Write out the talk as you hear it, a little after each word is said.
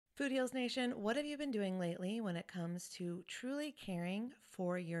Food Heals Nation, what have you been doing lately when it comes to truly caring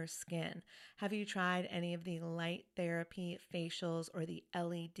for your skin? Have you tried any of the light therapy facials or the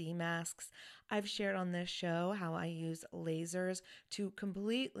LED masks? I've shared on this show how I use lasers to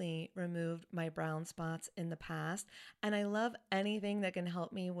completely remove my brown spots in the past, and I love anything that can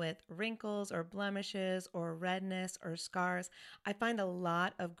help me with wrinkles or blemishes or redness or scars. I find a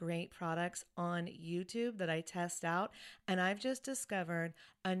lot of great products on YouTube that I test out, and I've just discovered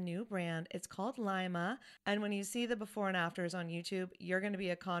a new brand. It's called Lima. And when you see the before and afters on YouTube, you're going to be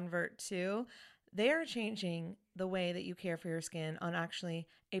a convert too. They are changing the way that you care for your skin on actually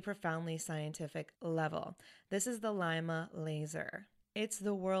a profoundly scientific level. This is the Lima laser. It's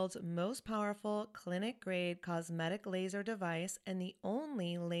the world's most powerful clinic-grade cosmetic laser device and the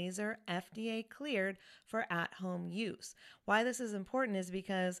only laser FDA cleared for at-home use. Why this is important is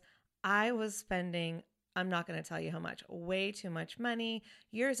because I was spending, I'm not going to tell you how much, way too much money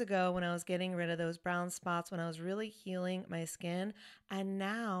years ago when I was getting rid of those brown spots, when I was really healing my skin. And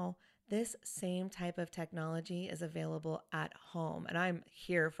now this same type of technology is available at home, and I'm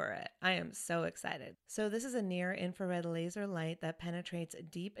here for it. I am so excited. So this is a near-infrared laser light that penetrates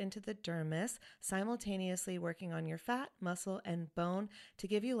deep into the dermis, simultaneously working on your fat, muscle, and bone to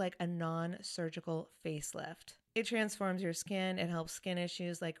give you like a non-surgical facelift. It transforms your skin. It helps skin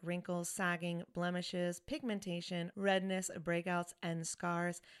issues like wrinkles, sagging, blemishes, pigmentation, redness, breakouts, and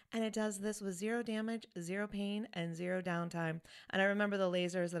scars. And it does this with zero damage, zero pain, and zero downtime. And I remember the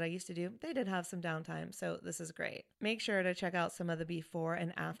lasers that I used to do, they did have some downtime, so this is great. Make sure to check out some of the before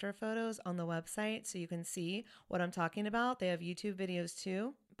and after photos on the website so you can see what I'm talking about. They have YouTube videos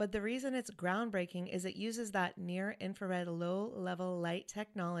too. But the reason it's groundbreaking is it uses that near-infrared low-level light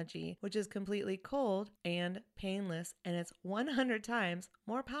technology, which is completely cold and painless, and it's 100 times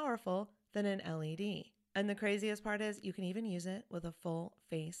more powerful than an LED. And the craziest part is you can even use it with a full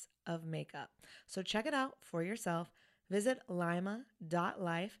face of makeup. So check it out for yourself. Visit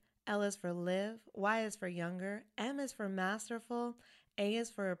lima.life. L is for live, Y is for younger, M is for masterful, A is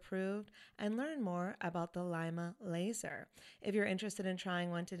for approved, and learn more about the Lima laser. If you're interested in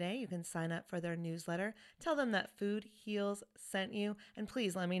trying one today, you can sign up for their newsletter. Tell them that Food Heals sent you, and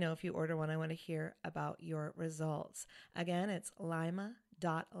please let me know if you order one. I want to hear about your results. Again, it's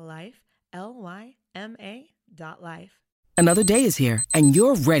lima.life, Lyma.life. Another day is here, and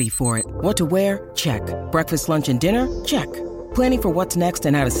you're ready for it. What to wear? Check. Breakfast, lunch, and dinner? Check. Planning for what's next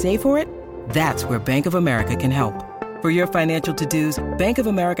and how to save for it? That's where Bank of America can help. For your financial to-dos, Bank of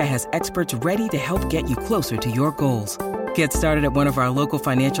America has experts ready to help get you closer to your goals. Get started at one of our local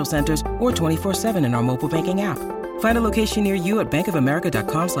financial centers or 24/7 in our mobile banking app. Find a location near you at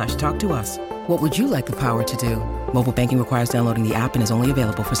bankofamerica.com/talktous. What would you like the power to do? Mobile banking requires downloading the app and is only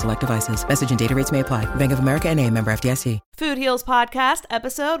available for select devices. Message and data rates may apply. Bank of America N.A., member FDIC. Food Heals Podcast,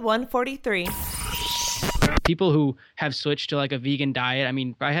 episode 143. People who have switched to like a vegan diet. I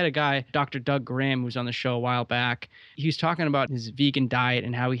mean, I had a guy, Dr. Doug Graham, who was on the show a while back. He was talking about his vegan diet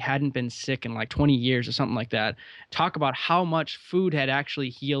and how he hadn't been sick in like 20 years or something like that. Talk about how much food had actually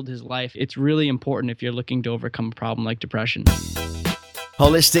healed his life. It's really important if you're looking to overcome a problem like depression.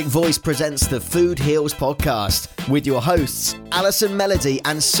 Holistic Voice presents the Food Heals podcast with your hosts, Alison Melody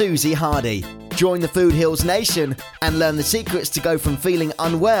and Susie Hardy. Join the Food Heals Nation and learn the secrets to go from feeling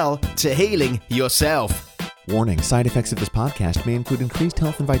unwell to healing yourself. Warning, side effects of this podcast may include increased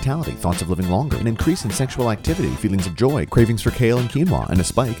health and vitality, thoughts of living longer, an increase in sexual activity, feelings of joy, cravings for kale and quinoa, and a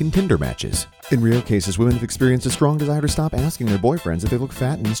spike in Tinder matches. In rare cases, women have experienced a strong desire to stop asking their boyfriends if they look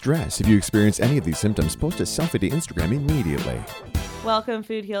fat and in stress. If you experience any of these symptoms, post a selfie to Instagram immediately. Welcome,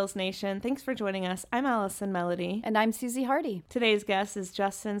 Food Heals Nation. Thanks for joining us. I'm Alison Melody. And I'm Susie Hardy. Today's guest is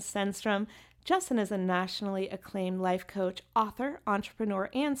Justin Stenstrom. Justin is a nationally acclaimed life coach, author, entrepreneur,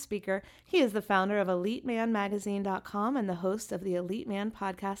 and speaker. He is the founder of EliteManMagazine.com and the host of the Elite Man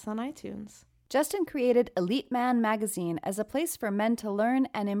podcast on iTunes. Justin created Elite Man Magazine as a place for men to learn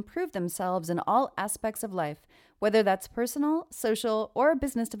and improve themselves in all aspects of life, whether that's personal, social, or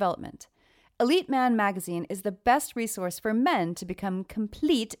business development. Elite Man Magazine is the best resource for men to become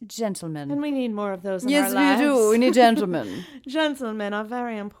complete gentlemen. And we need more of those in yes, our lives. Yes, we do. We need gentlemen. Gentlemen are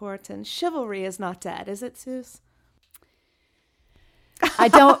very important. Chivalry is not dead, is it, Suze? I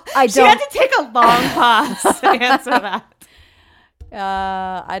don't. She had to take a long pause to answer that.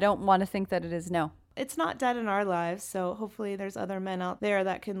 I don't want to think that it is, no. It's not dead in our lives, so hopefully there's other men out there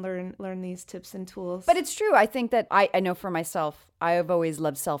that can learn these tips and tools. But it's true. I think that I know for myself, I have always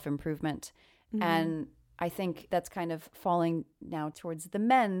loved self-improvement. Mm-hmm. And I think that's kind of falling now towards the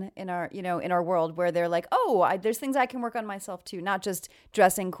men in our, in our world where they're like, there's things I can work on myself too, not just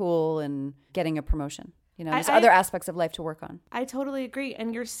dressing cool and getting a promotion. there's other aspects of life to work on. I totally agree.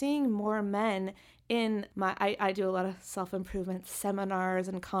 And you're seeing more men in I do a lot of self-improvement seminars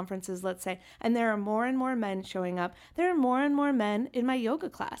and conferences, let's say, and there are more and more men showing up. There are more and more men in my yoga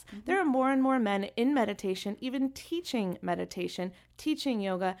class. Mm-hmm. There are more and more men in meditation, even teaching meditation, teaching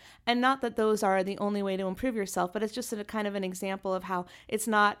yoga. And not that those are the only way to improve yourself, but it's just a kind of an example of how it's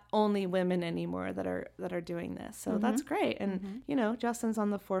not only women anymore that are doing this. So that's great. And, Justin's on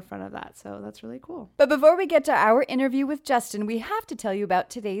the forefront of that. So that's really cool. But before we get to our interview with Justin, we have to tell you about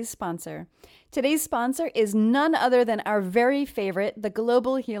today's sponsor. Today's sponsor is none other than our very favorite, the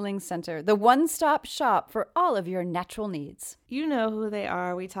Global Healing Center, the one-stop shop for all of your natural needs. You know who they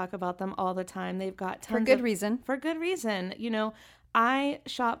are. We talk about them all the time. They've got tons For good reason. For good reason. I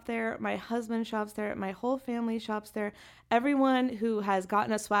shop there. My husband shops there. My whole family shops there. Everyone who has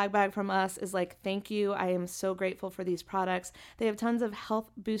gotten a swag bag from us is like, thank you. I am so grateful for these products. They have tons of health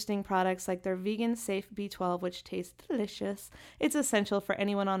boosting products like their vegan safe B12, which tastes delicious. It's essential for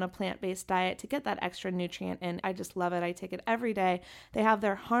anyone on a plant-based diet to get that extra nutrient in. I just love it. I take it every day. They have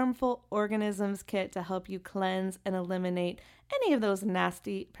their harmful organisms kit to help you cleanse and eliminate any of those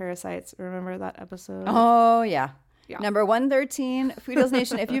nasty parasites. Remember that episode? Oh, yeah. Yeah. Number 113, Food Heals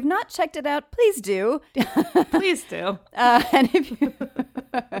Nation. If you've not checked it out, please do. Please do. And if you...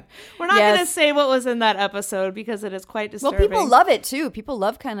 We're not going to say what was in that episode because it is quite disturbing. Well, people love it too. People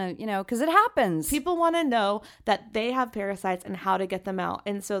love kind of, because it happens. People want to know that they have parasites and how to get them out.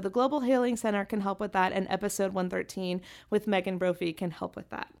 And so the Global Healing Center can help with that. And episode 113 with Megan Brophy can help with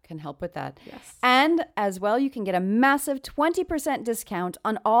that. Yes. And as well, you can get a massive 20% discount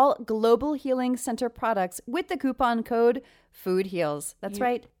on all Global Healing Center products with the coupon code FOODHEALS. That's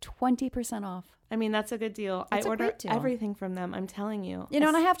right, 20% off. I mean, that's a good deal. I order everything from them. I'm telling you.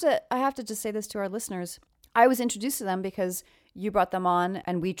 And I have to just say this to our listeners. I was introduced to them because you brought them on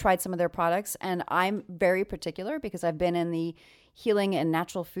and we tried some of their products. And I'm very particular because I've been in the healing and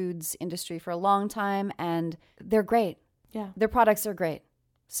natural foods industry for a long time. And they're great. Yeah. Their products are great.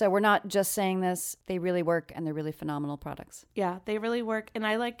 So we're not just saying this. They really work and they're really phenomenal products. Yeah, they really work. And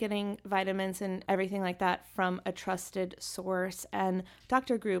I like getting vitamins and everything like that from a trusted source. And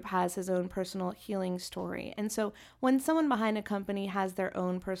Dr. Group has his own personal healing story. And so when someone behind a company has their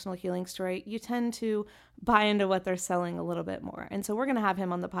own personal healing story, you tend to buy into what they're selling a little bit more. And so we're going to have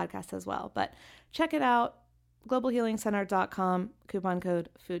him on the podcast as well. But check it out. globalhealingcenter.com, coupon code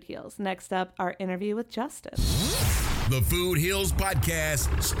FOODHEALS. Next up, our interview with Justin. The Food Heals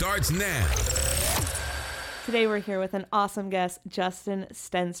Podcast starts now. Today we're here with an awesome guest, Justin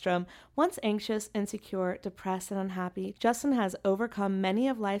Stenstrom. Once anxious, insecure, depressed, and unhappy, Justin has overcome many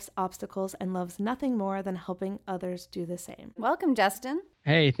of life's obstacles and loves nothing more than helping others do the same. Welcome, Justin.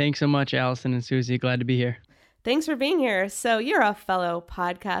 Hey, thanks so much, Allison and Susie. Glad to be here. Thanks for being here. So you're a fellow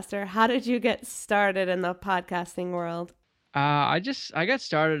podcaster. How did you get started in the podcasting world? I got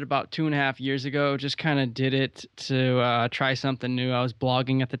started about 2.5 years ago. Just kind of did it to try something new. I was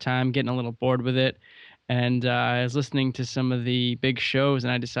blogging at the time, getting a little bored with it. And I was listening to some of the big shows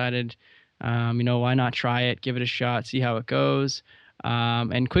and I decided, why not try it, give it a shot, see how it goes.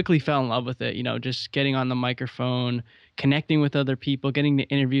 And quickly fell in love with it, just getting on the microphone, connecting with other people, getting to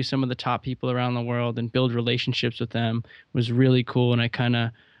interview some of the top people around the world and build relationships with them was really cool. And I kind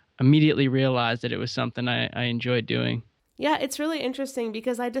of immediately realized that it was something I enjoyed doing. Yeah, it's really interesting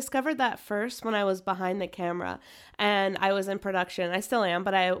because I discovered that first when I was behind the camera and I was in production. I still am,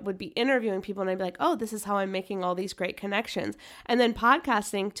 but I would be interviewing people and I'd be like, oh, this is how I'm making all these great connections. And then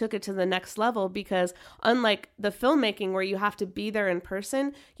podcasting took it to the next level because unlike the filmmaking where you have to be there in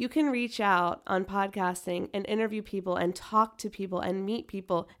person, you can reach out on podcasting and interview people and talk to people and meet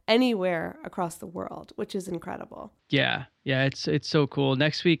people anywhere across the world, which is incredible. Yeah, it's so cool.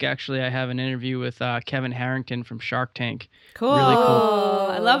 Next week, actually, I have an interview with Kevin Harrington from Shark Tank. Cool. Really cool.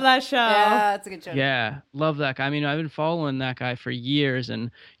 I love that show. Yeah, it's a good show. Yeah, love that guy. I mean, I've been following that guy for years,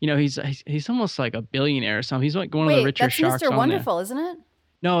 and he's almost like a billionaire or something. He's like one of the richer sharks. That's Mr. Wonderful, isn't it?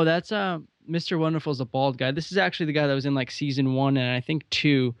 No, that's Mr. Wonderful is a bald guy. This is actually the guy that was in like season 1 and I think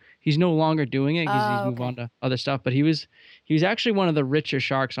 2. He's no longer doing it because he's moved on to other stuff. But he was actually one of the richer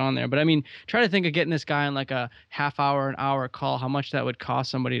sharks on there. But I mean, try to think of getting this guy on like a half hour, an hour call, how much that would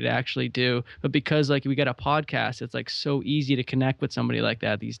cost somebody to actually do. But because like we got a podcast, it's like so easy to connect with somebody like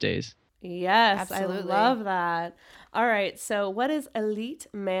that these days. Yes, absolutely. I love that. All right. So what is Elite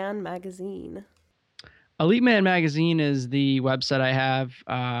Man Magazine? Elite Man Magazine is the website I have.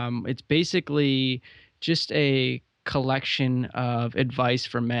 It's basically just a collection of advice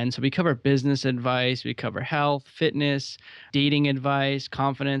for men. So we cover business advice, we cover health, fitness, dating advice,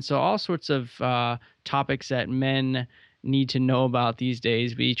 confidence. So all sorts of topics that men need to know about these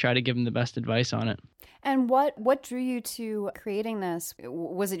days. We try to give them the best advice on it. And what drew you to creating this?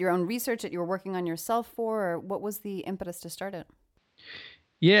 Was it your own research that you were working on yourself for, or what was the impetus to start it?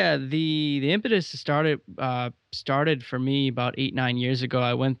 Yeah, the impetus started for me about 8-9 years ago.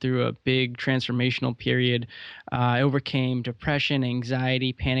 I went through a big transformational period. I overcame depression,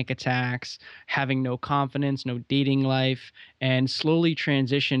 anxiety, panic attacks, having no confidence, no dating life, and slowly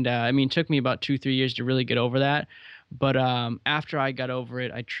transitioned. It took me about 2-3 years to really get over that. But after I got over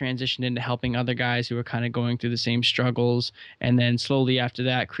it, I transitioned into helping other guys who were kind of going through the same struggles. And then slowly after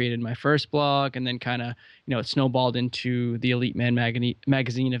that, created my first blog, and then kind of, it snowballed into the Elite Man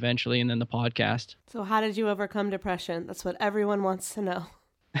magazine eventually, and then the podcast. So how did you overcome depression? That's what everyone wants to know.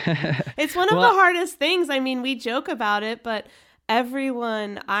 It's one of the hardest things. I mean, we joke about it, but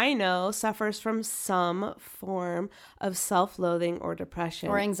everyone I know suffers from some form of self-loathing or depression.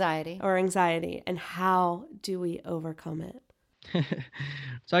 Or anxiety. And how do we overcome it?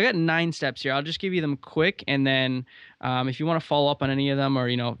 So I got 9 steps here. I'll just give you them quick. And then if you want to follow up on any of them or,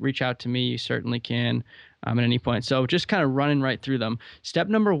 reach out to me, you certainly can. At any point. So just kind of running right through them. Step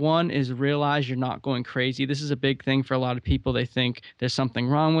number 1 is realize you're not going crazy. This is a big thing for a lot of people. They think there's something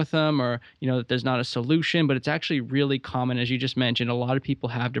wrong with them, or, that there's not a solution, but it's actually really common. As you just mentioned, a lot of people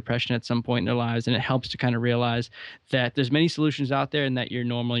have depression at some point in their lives, and it helps to kind of realize that there's many solutions out there and that you're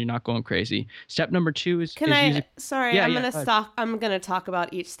normal, you're not going crazy. Step number 2 is... I'm going to talk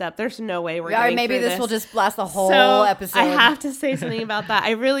about each step. There's no way we're getting maybe through this will just blast the whole episode. I have to say something about that.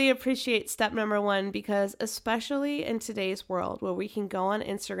 I really appreciate step number 1 because especially in today's world where we can go on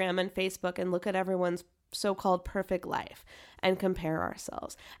Instagram and Facebook and look at everyone's so-called perfect life and compare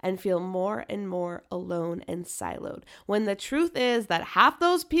ourselves and feel more and more alone and siloed. When the truth is that half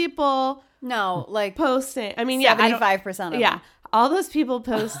those people posting, 75% of them. Yeah. All those people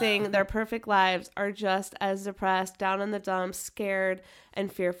posting their perfect lives are just as depressed, down in the dumps, scared,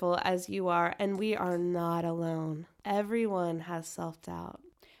 and fearful as you are. And we are not alone. Everyone has self-doubt.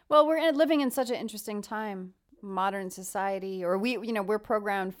 Well, we're living in such an interesting time, modern society, or we're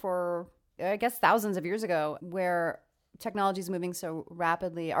programmed for, I guess, thousands of years ago, where technology is moving so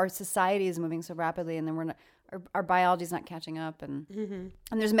rapidly, our society is moving so rapidly, and then our biology is not catching up, and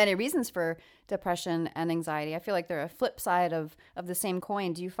there's many reasons for depression and anxiety. I feel like they're a flip side of the same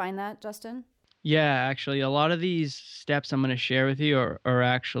coin. Do you find that, Justin? Yeah, actually, a lot of these steps I'm going to share with you are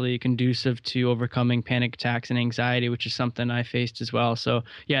actually conducive to overcoming panic attacks and anxiety, which is something I faced as well. So,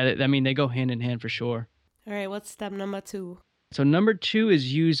 yeah, they go hand in hand for sure. All right, what's step number 2? So number 2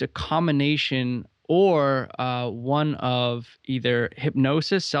 is use a combination or one of either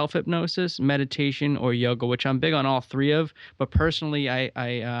hypnosis, self-hypnosis, meditation, or yoga, which I'm big on all 3 of. But personally,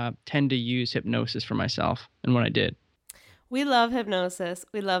 I tend to use hypnosis for myself and what I did. We love hypnosis.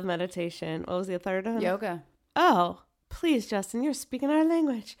 We love meditation. What was the third one? Yoga. Oh, please, Justin, you're speaking our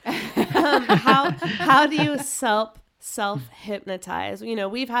language. How do you self-hypnotize?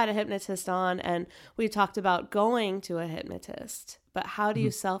 We've had a hypnotist on and we talked about going to a hypnotist, but how do you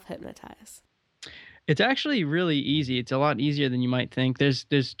self-hypnotize? It's actually really easy. It's a lot easier than you might think. There's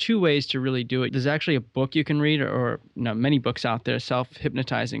 2 ways to really do it. There's actually a book you can read, or many books out there,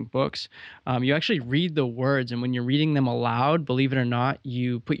 self-hypnotizing books. You actually read the words, and when you're reading them aloud, believe it or not,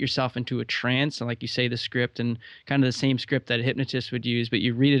 you put yourself into a trance. And like you say the script, and kind of the same script that a hypnotist would use, but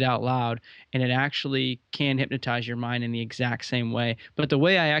you read it out loud, and it actually can hypnotize your mind in the exact same way. But the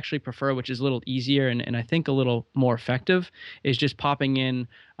way I actually prefer, which is a little easier and I think a little more effective, is just popping in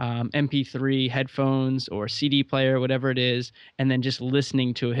MP3 headphones or CD player, whatever it is, and then just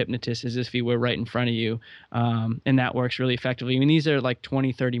listening to a hypnotist as if he were right in front of you. And that works really effectively. These are like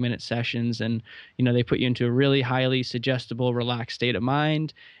 20, 30-minute sessions, and, they put you into a really highly suggestible, relaxed state of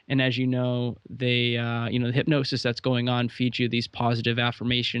mind. And as you know, the hypnosis that's going on feeds you these positive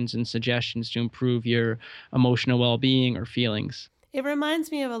affirmations and suggestions to improve your emotional well-being or feelings. It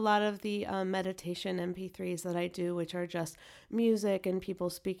reminds me of a lot of the meditation MP3s that I do, which are just music and people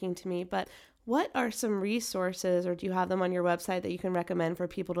speaking to me. But what are some resources, or do you have them on your website that you can recommend for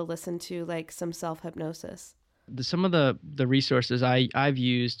people to listen to, like some self-hypnosis? Some of the resources I've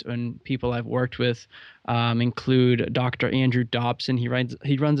used and people I've worked with include Dr. Andrew Dobson. He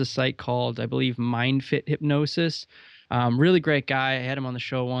runs a site called, I believe, MindFit Hypnosis. Really great guy. I had him on the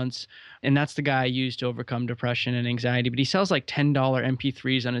show once, and that's the guy I used to overcome depression and anxiety. But he sells like $10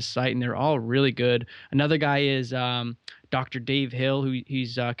 MP3s on his site, and they're all really good. Another guy is Dr. Dave Hill,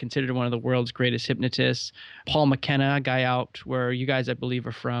 he's considered one of the world's greatest hypnotists. Paul McKenna, a guy out where you guys, I believe,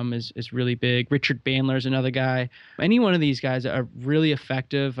 are from, is really big. Richard Bandler is another guy. Any one of these guys are really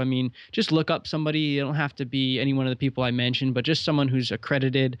effective. Just look up somebody. You don't have to be any one of the people I mentioned, but just someone who's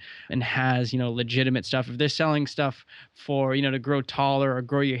accredited and has, legitimate stuff. If they're selling stuff for, to grow taller or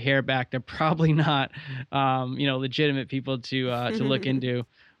grow your hair back, they're probably not, legitimate people to look into.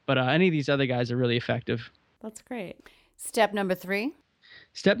 But any of these other guys are really effective. That's great. Step number 3.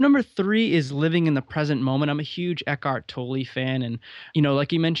 Step number 3 is living in the present moment. I'm a huge Eckhart Tolle fan. And,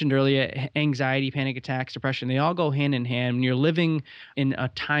 like you mentioned earlier, anxiety, panic attacks, depression, they all go hand in hand. When you're living in a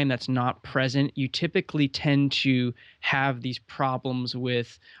time that's not present, you typically tend to have these problems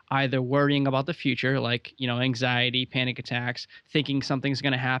with either worrying about the future, like, anxiety, panic attacks, thinking something's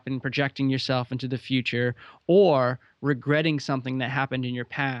going to happen, projecting yourself into the future, or regretting something that happened in your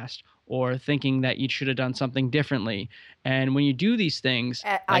past, or thinking that you should have done something differently. And when you do these things,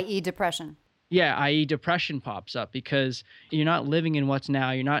 i.e. depression. Yeah, i.e. depression pops up because you're not living in what's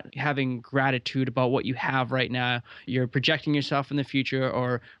now. You're not having gratitude about what you have right now. You're projecting yourself in the future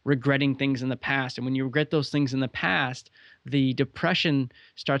or regretting things in the past. And when you regret those things in the past, the depression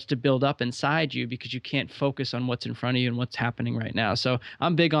starts to build up inside you because you can't focus on what's in front of you and what's happening right now. So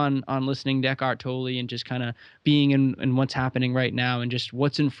I'm big on listening to Eckhart Tolle and just kind of being in what's happening right now, and just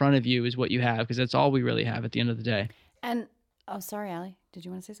what's in front of you is what you have, because that's all we really have at the end of the day. And, oh, sorry, Allie. Did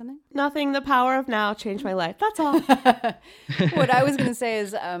you want to say something? Nothing. The power of now changed my life. That's all. What I was going to say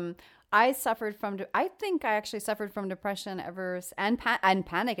is I think I actually suffered from depression and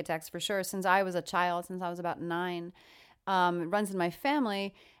panic attacks for sure since I was a child, since I was about 9. It runs in my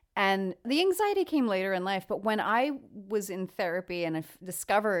family. And the anxiety came later in life. But when I was in therapy and I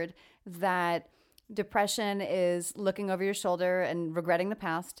discovered that depression is looking over your shoulder and regretting the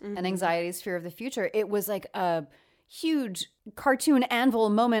past, and anxiety is fear of the future, it was like a huge cartoon anvil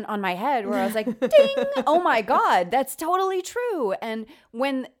moment on my head where I was like, ding, oh my God, that's totally true. And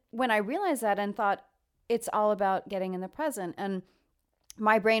when I realized that and thought it's all about getting in the present, and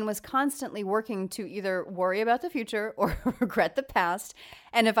my brain was constantly working to either worry about the future or regret the past.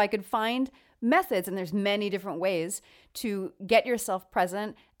 And if I could find methods, and there's many different ways to get yourself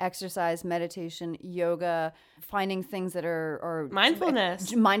present, exercise, meditation, yoga, finding things that are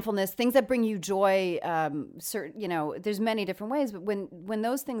mindfulness, things that bring you joy. There's many different ways, but when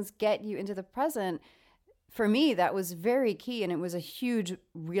those things get you into the present, for me, that was very key. And it was a huge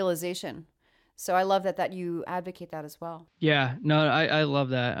realization. So I love that you advocate that as well. Yeah, no, I love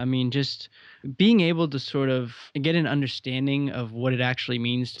that. I mean, just being able to sort of get an understanding of what it actually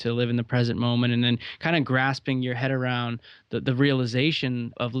means to live in the present moment, and then kind of grasping your head around the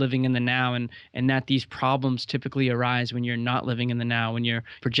realization of living in the now, and that these problems typically arise when you're not living in the now, when you're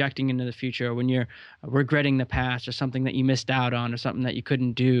projecting into the future, or when you're regretting the past, or something that you missed out on, or something that you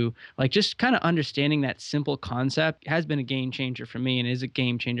couldn't do. Like, just kind of understanding that simple concept has been a game changer for me, and is a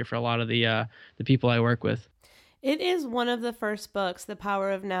game changer for a lot of the people I work with. It is one of the first books, The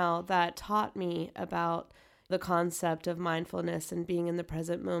Power of Now, that taught me about the concept of mindfulness and being in the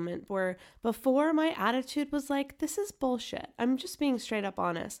present moment, where before my attitude was like, this is bullshit. I'm just being straight up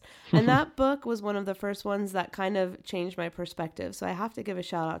honest. And that book was one of the first ones that kind of changed my perspective. So I have to give a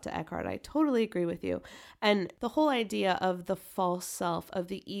shout out to Eckhart. I totally agree with you. And the whole idea of the false self, of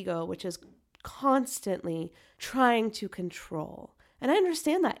the ego, which is constantly trying to control. And I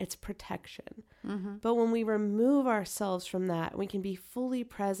understand that it's protection. Mm-hmm. But when we remove ourselves from that, we can be fully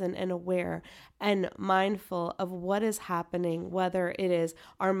present and aware and mindful of what is happening, whether it is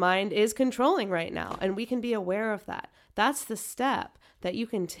our mind is controlling right now, and we can be aware of that. That's the step that you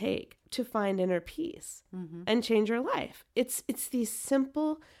can take to find inner peace and change your life. It's these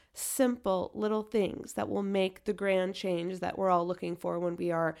simple little things that will make the grand change that we're all looking for when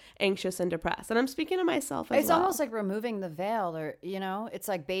we are anxious and depressed. And I'm speaking to myself as well. It's almost like removing the veil, or, it's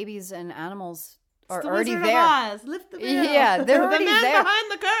like babies and animals are the already Wizard there. Of Oz. Lift the veil. Yeah, they're already the man there.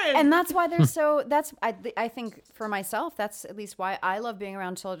 behind the curtain. And that's why they're so, I think for myself, that's at least why I love being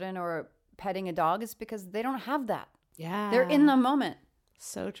around children or petting a dog, is because they don't have that. Yeah. They're in the moment.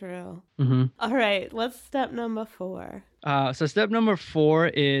 So true. Mm-hmm. All right. What's step number 4? So step number 4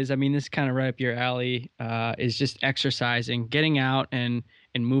 is, this is kind of right up your alley, is just exercising, getting out and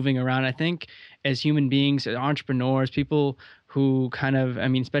moving around. I think as human beings, entrepreneurs, people who kind of,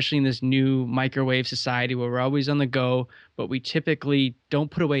 especially in this new microwave society where we're always on the go, but we typically don't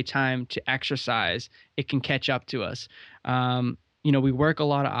put away time to exercise, it can catch up to us. We work a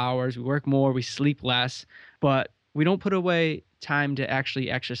lot of hours, we work more, we sleep less, but we don't put away time to actually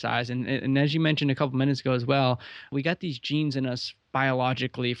exercise. And as you mentioned a couple minutes ago as well, we got these genes in us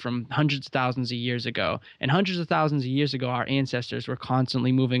biologically from hundreds of thousands of years ago. And hundreds of thousands of years ago, our ancestors were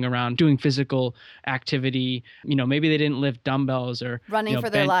constantly moving around, doing physical activity. Maybe they didn't lift dumbbells or running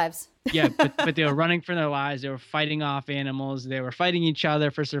for their lives. Yeah, but they were running for their lives. They were fighting off animals. They were fighting each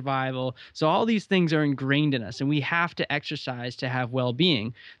other for survival. So all these things are ingrained in us, and we have to exercise to have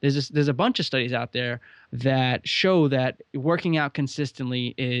well-being. There's a bunch of studies out there that show that working out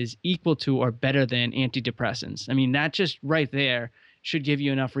consistently is equal to or better than antidepressants. I mean, that just right there should give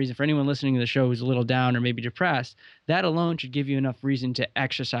you enough reason for anyone listening to the show who's a little down or maybe depressed. That alone should give you enough reason to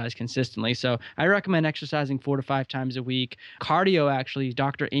exercise consistently. So I recommend exercising 4 to 5 times a week. Cardio, actually,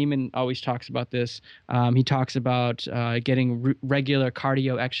 Dr. Amen always talks about this. He talks about getting regular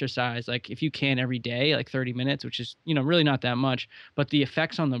cardio exercise, like if you can every day, like 30 minutes, which is, really not that much, but the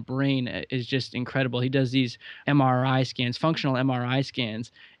effects on the brain is just incredible. He does these MRI scans, functional MRI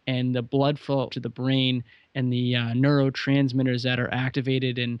scans, and the blood flow to the brain and the neurotransmitters that are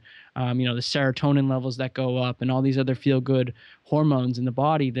activated and, the serotonin levels that go up and all these other feel-good hormones in the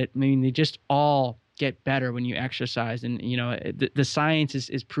body they just all get better when you exercise. And, the science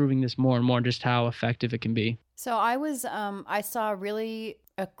is proving this more and more, just how effective it can be. So I saw a really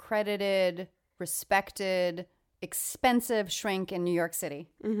accredited, respected, expensive shrink in New York City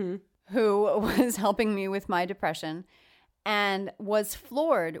who was helping me with my depression and was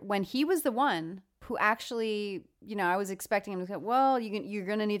floored when he was the one who actually, I was expecting him to say, well, you're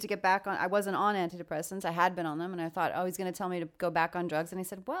going to need to get back on. I wasn't on antidepressants. I had been on them. And I thought, he's going to tell me to go back on drugs. And he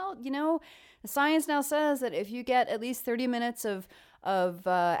said, well, the science now says that if you get at least 30 minutes of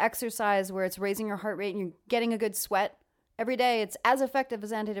exercise where it's raising your heart rate and you're getting a good sweat every day, it's as effective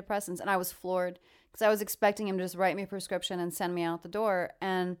as antidepressants. And I was floored because I was expecting him to just write me a prescription and send me out the door.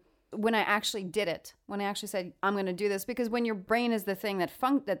 And when I actually did it, when I actually said, I'm going to do this, because when your brain is the thing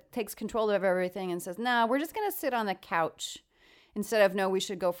that takes control of everything and says, no, we're just going to sit on the couch instead of, no, we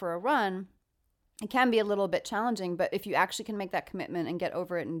should go for a run, it can be a little bit challenging. But if you actually can make that commitment and get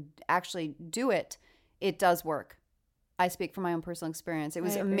over it and actually do it, it does work. I speak from my own personal experience. It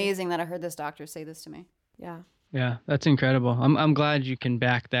was amazing that I heard this doctor say this to me. Yeah. Yeah, that's incredible. I'm glad you can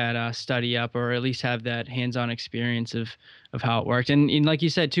back that study up, or at least have that hands-on experience of how it worked. And like you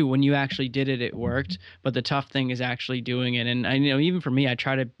said too, when you actually did it, it worked. But the tough thing is actually doing it. And I even for me, I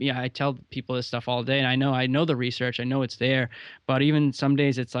tell people this stuff all day, and I know the research, I know it's there. But even some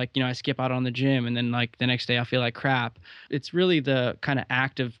days, it's like I skip out on the gym, and then like the next day I feel like crap. It's really the kind of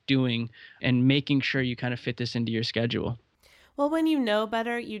act of doing and making sure you kind of fit this into your schedule. Well, when you know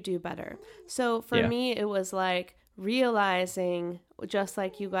better, you do better. So for me, it was like realizing, just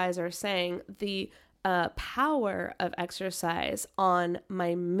like you guys are saying, the power of exercise on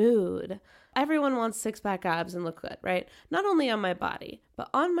my mood. Everyone wants six-pack abs and look good, right? Not only on my body, but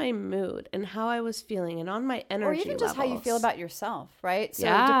on my mood and how I was feeling and on my energy levels. Or even just how you feel about yourself, right? So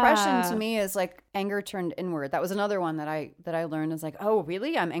Yeah. depression to me is like anger turned inward. That was another one that I learned is like, oh,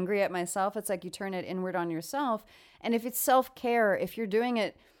 really? I'm angry at myself. It's like you turn it inward on yourself. And if it's self-care, if you're doing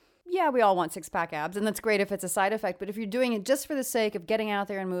it, yeah, we all want six-pack abs, and that's great if it's a side effect. But if you're doing it just for the sake of getting out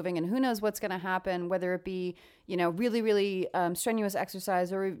there and moving, and who knows what's going to happen, whether it be, really, really strenuous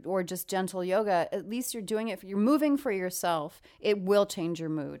exercise or just gentle yoga, at least you're doing it. You're moving for yourself. It will change your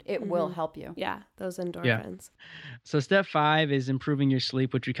mood. It will help you. Yeah, those endorphins. Yeah. So step 5 is improving your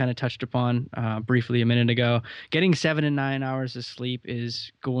sleep, which we kind of touched upon briefly a minute ago. Getting 7 to 9 hours of sleep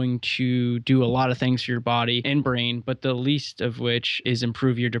is going to do a lot of things for your body and brain, but the least of which is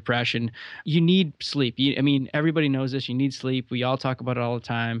improve your depression. You need sleep. Everybody knows this. You need sleep. We all talk about it all the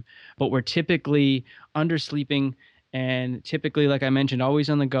time, but we're typically undersleeping, and typically, like I mentioned, always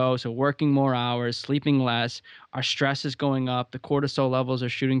on the go. So working more hours, sleeping less, our stress is going up, the cortisol levels are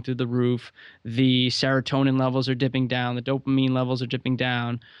shooting through the roof, the serotonin levels are dipping down, the dopamine levels are dipping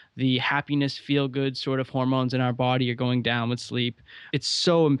down, the happiness, feel-good sort of hormones in our body are going down with sleep. It's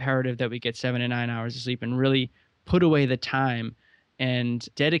so imperative that we get 7 to 9 hours of sleep and really put away the time and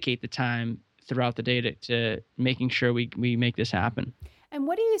dedicate the time throughout the day to making sure we make this happen. And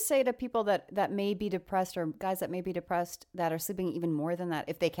what do you say to people that may be depressed, or guys that may be depressed that are sleeping even more than that,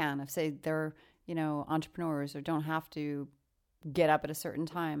 if they can, if say they're, entrepreneurs or don't have to get up at a certain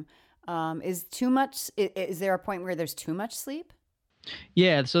time? Is there a point where there's too much sleep?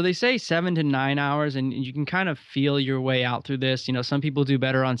 Yeah, so they say 7 to 9 hours, and you can kind of feel your way out through this. Some people do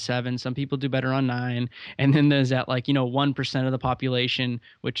better on 7, some people do better on 9, and then there's that 1% of the population,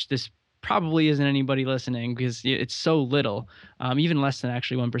 which this probably isn't anybody listening because it's so little, even less than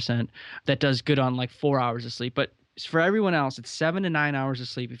actually 1%, that does good on 4 hours of sleep. But for everyone else, it's 7 to 9 hours of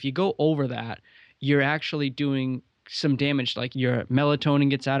sleep. If you go over that, you're actually doing some damage, like your melatonin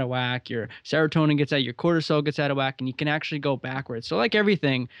gets out of whack, your serotonin gets out, your cortisol gets out of whack, and you can actually go backwards. So like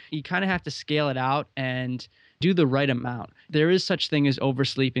everything, you kind of have to scale it out and do the right amount. There is such thing as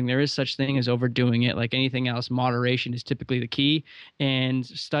oversleeping. There is such thing as overdoing it. Like anything else, moderation is typically the key. And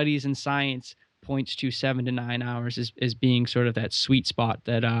studies in science points to 7 to 9 hours as being sort of that sweet spot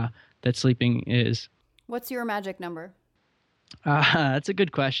that sleeping is. What's your magic number? That's a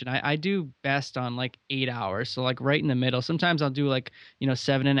good question. I do best on like 8 hours. So like right in the middle. Sometimes I'll do like,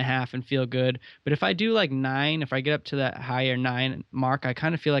 7.5 and feel good. But if I do like 9, if I get up to that higher 9 mark, I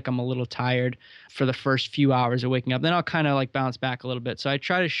kind of feel like I'm a little tired for the first few hours of waking up. Then I'll kind of like bounce back a little bit. So I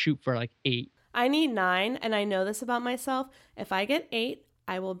try to shoot for like 8. I need 9, and I know this about myself. If I get 8,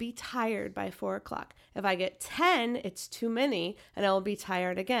 I will be tired by 4 o'clock. If I get 10, it's too many, and I will be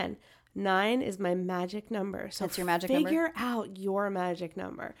tired again. 9 is my magic number. So that's your magic number? Figure out your magic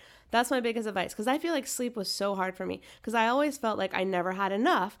number. That's my biggest advice, because I feel like sleep was so hard for me because I always felt like I never had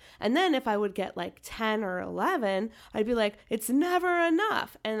enough. And then if I would get like 10 or 11, I'd be like, it's never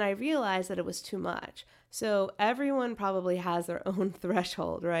enough. And I realized that it was too much. So everyone probably has their own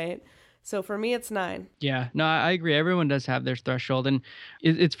threshold, right? So for me, it's 9. Yeah, no, I agree. Everyone does have their threshold. And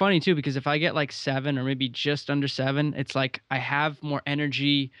it's funny too, because if I get like 7 or maybe just under 7, it's like I have more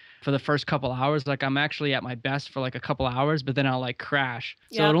energy for the first couple hours. Like I'm actually at my best for like a couple hours, but then I'll like crash.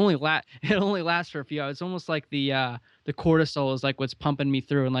 So it only lasts for a few hours. It's almost like the cortisol is like what's pumping me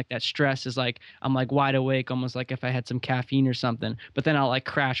through, and like that stress is like I'm like wide awake, almost like if I had some caffeine or something. But then I'll like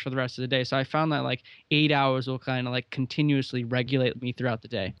crash for the rest of the day. So I found that like 8 hours will kind of like continuously regulate me throughout the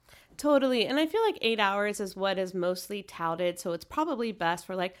day. Totally. And I feel like 8 hours is what is mostly touted. So it's probably best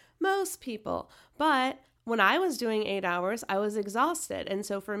for like most people. But when I was doing 8 hours, I was exhausted. And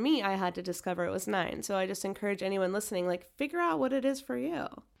so for me, I had to discover it was 9. So I just encourage anyone listening, like figure out what it is for you.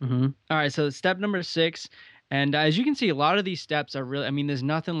 Mm-hmm. All right. So step number 6. And as you can see, a lot of these steps are really, I mean, there's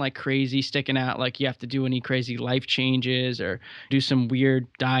nothing like crazy sticking out, like you have to do any crazy life changes or do some weird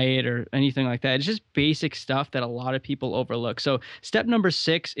diet or anything like that. It's just basic stuff that a lot of people overlook. So step number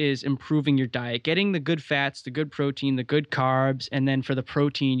 6 is improving your diet, getting the good fats, the good protein, the good carbs. And then for the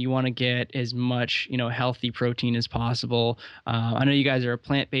protein, you want to get as much, healthy protein as possible. I know you guys are a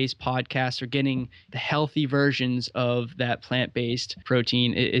plant-based podcast, so getting the healthy versions of that plant-based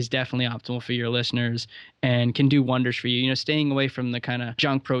protein is definitely optimal for your listeners and can do wonders for you. Staying away from the kind of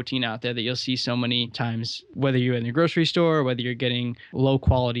junk protein out there that you'll see so many times, whether you're in the grocery store or whether you're getting low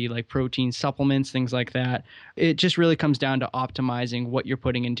quality like protein supplements, things like that. It just really comes down to optimizing what you're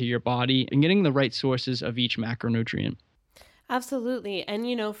putting into your body and getting the right sources of each macronutrient. Absolutely.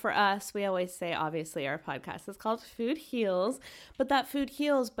 And, for us, we always say, obviously, our podcast is called Food Heals, but that food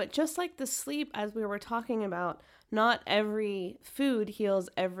heals. But just like the sleep, as we were talking about, not every food heals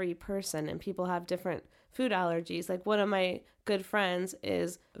every person, and people have different food allergies. Like one of my good friends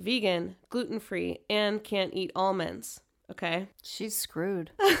is vegan, gluten-free, and can't eat almonds. Okay. She's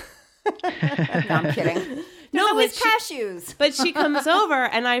screwed. No, I'm kidding. No, it's cashews. But she comes over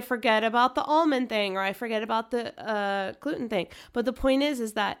and I forget about the almond thing, or I forget about the gluten thing. But the point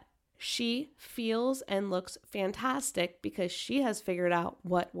is that she feels and looks fantastic because she has figured out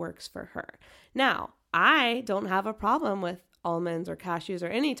what works for her. Now, I don't have a problem with almonds or cashews or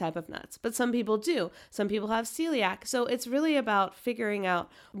any type of nuts, but some people do. Some people have celiac. So it's really about figuring out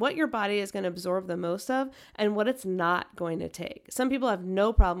what your body is going to absorb the most of and what it's not going to take. Some people have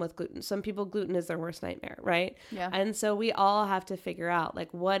no problem with gluten. Some people, gluten is their worst nightmare, right? Yeah. And so we all have to figure out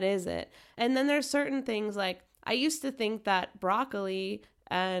like, what is it? And then there's certain things like, I used to think that broccoli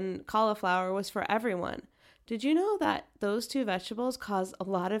and cauliflower was for everyone. Did you know that those two vegetables cause a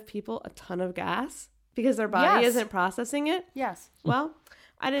lot of people a ton of gas? Because their body isn't processing it? Yes. Well,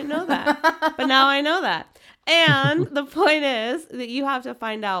 I didn't know that, but now I know that. And the point is that you have to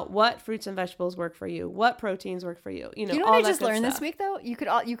find out what fruits and vegetables work for you, what proteins work for you. You know what I just learned this week, though? You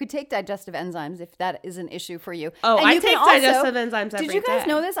could take digestive enzymes if that is an issue for you. Oh, and I you take digestive enzymes every day. Did you guys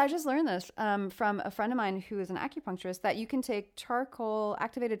know this? I just learned this from a friend of mine who is an acupuncturist, that you can take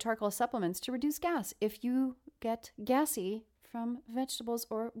activated charcoal supplements to reduce gas if you get gassy from vegetables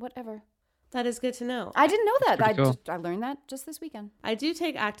or whatever. That is good to know. I didn't know that. Cool. I learned that just this weekend. I do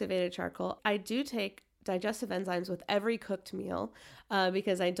take activated charcoal. I do take digestive enzymes with every cooked meal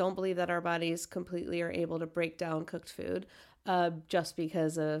because I don't believe that our bodies completely are able to break down cooked food just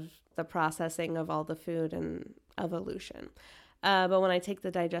because of the processing of all the food and evolution. But when I take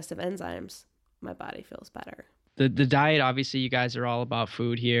the digestive enzymes, my body feels better. the diet, obviously you guys are all about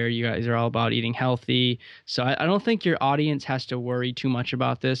food here. You guys are all about eating healthy. So I don't think your audience has to worry too much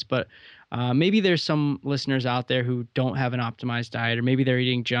about this, but maybe there's some listeners out there who don't have an optimized diet, or maybe they're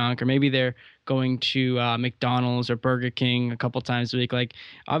eating junk, or maybe they're going to McDonald's or Burger King a couple times a week. Like,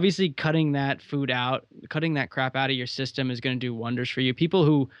 obviously cutting that food out, cutting that crap out of your system is going to do wonders for you. People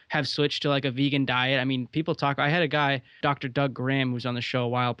who have switched to like a vegan diet, I mean, people talk, I had a guy, Dr. Doug Graham, who was on the show a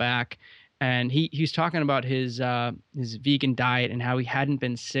while back, and he was talking about his vegan diet and how he hadn't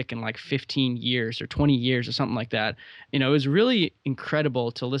been sick in like 15 years or 20 years or something like that. You know, it was really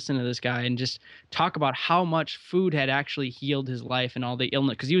incredible to listen to this guy and just talk about how much food had actually healed his life and all the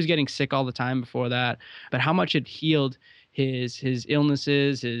illness, because he was getting sick all the time before that, but how much it healed his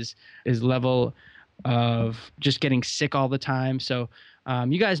illnesses, his level of just getting sick all the time. So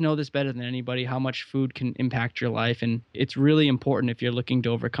you guys know this better than anybody, how much food can impact your life. And it's really important if you're looking to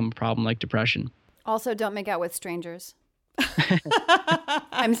overcome a problem like depression. Also, don't make out with strangers.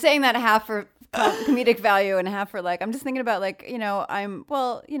 I'm saying that half for comedic value and half for like, I'm just thinking about like, just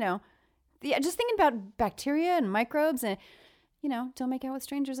thinking about bacteria and microbes and, don't make out with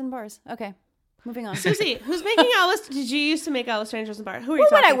strangers in bars. Okay. Moving on. Susie, who's making out with, did you used to make out with strangers in bars? Who are you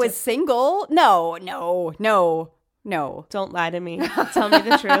talking to? When I was single? No. Don't lie to me. Tell me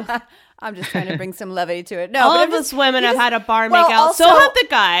the truth. I'm just trying to bring some levity to it. No, all of us women have had a bar make out. So have the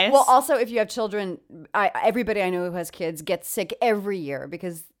guys. Well, also, if you have children, everybody I know who has kids gets sick every year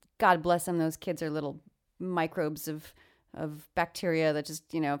because, God bless them, those kids are little microbes of bacteria that just,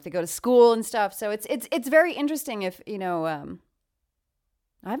 if they go to school and stuff. So it's very interesting if,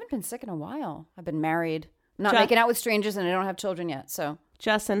 I haven't been sick in a while. I've been married. I'm not making out with strangers, and I don't have children yet. So,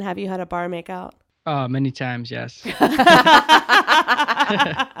 Justin, have you had a bar make out? Oh, many times, yes. When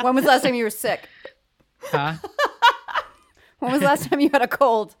was the last time you were sick? Huh? When was the last time you had a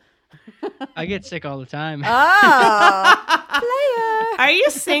cold? I get sick all the time. Oh, player. Are you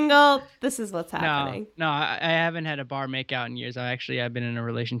single? This is what's happening. No, I haven't had a bar make out in years. I've been in a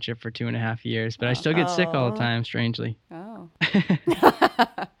relationship for 2.5 years, but I still get sick all the time, strangely. Oh.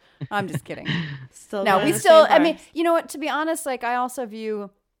 I'm just kidding. We still, I mean, you know what, to be honest, like I also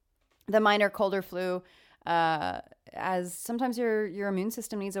view the minor cold or flu as sometimes your immune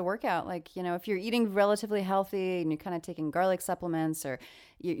system needs a workout. Like, if you're eating relatively healthy and you're kind of taking garlic supplements or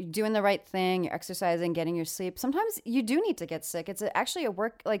you're doing the right thing, you're exercising, getting your sleep, sometimes you do need to get sick. It's actually a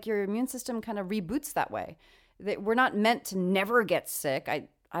work, like your immune system kind of reboots that way. We're not meant to never get sick.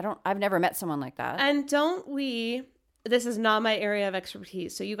 I've never met someone like that. And this is not my area of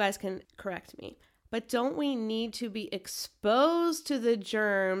expertise, so you guys can correct me. But don't we need to be exposed to the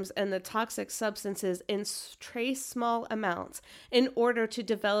germs and the toxic substances in trace small amounts in order to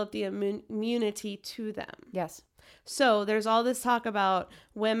develop the immunity to them? Yes. So there's all this talk about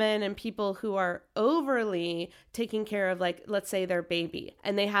women and people who are overly taking care of, like, let's say their baby,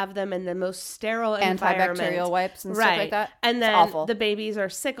 and they have them in the most sterile environment. Antibacterial wipes and stuff like that. And then the babies are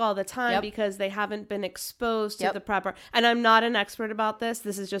sick all the time because they haven't been exposed to the proper. And I'm not an expert about this.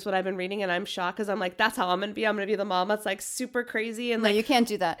 This is just what I've been reading, and I'm shocked because I'm like, that's how I'm going to be. I'm going to be the mom that's like super crazy. And no, you can't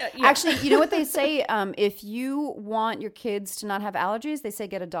do that. Actually, you know what they say? If you want your kids to not have allergies, they say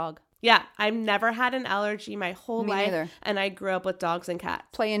get a dog. Yeah, I've never had an allergy my whole life, neither. And I grew up with dogs and cats.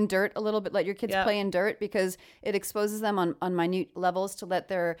 Play in dirt a little bit. Let your kids play in dirt because it exposes them on minute levels to let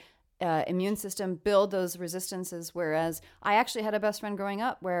their immune system build those resistances. Whereas I actually had a best friend growing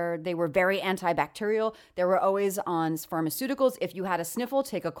up where they were very antibacterial. They were always on pharmaceuticals. If you had a sniffle,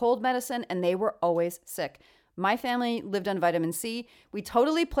 take a cold medicine, and they were always sick. My family lived on vitamin C. We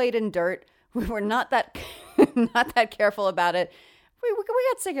totally played in dirt. We were not that careful about it. We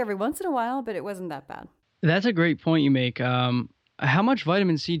got sick every once in a while, but it wasn't that bad. That's a great point you make. How much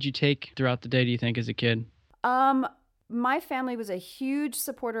vitamin C did you take throughout the day, do you think, as a kid? My family was a huge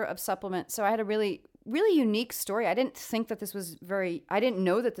supporter of supplements, so I had a really, really unique story. I didn't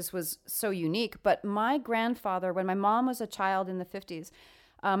know that this was so unique, but my grandfather, when my mom was a child in the 50s,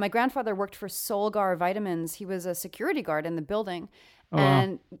 my grandfather worked for Solgar Vitamins. He was a security guard in the building.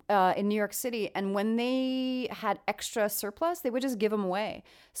 In New York City. And when they had extra surplus, they would just give them away.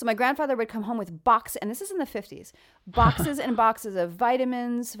 So my grandfather would come home with boxes, and this is in the 50s, boxes and boxes of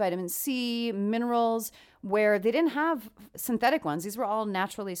vitamins, vitamin C, minerals, where they didn't have synthetic ones. These were all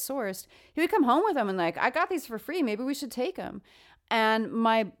naturally sourced. He would come home with them and like, I got these for free. Maybe we should take them. And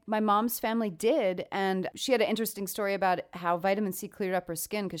my mom's family did. And she had an interesting story about how vitamin C cleared up her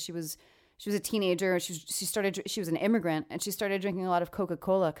skin because she was a teenager. She was an immigrant, and she started drinking a lot of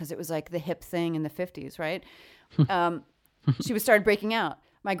Coca-Cola because it was like the hip thing in the 50s, right? She started breaking out.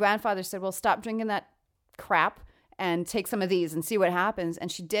 My grandfather said, well, stop drinking that crap and take some of these and see what happens.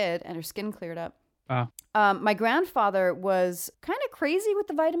 And she did, and her skin cleared up. Wow. My grandfather was kind of crazy with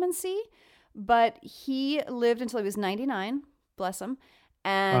the vitamin C, but he lived until he was 99, bless him.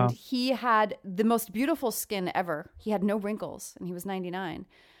 And Wow. he had the most beautiful skin ever. He had no wrinkles, and he was 99.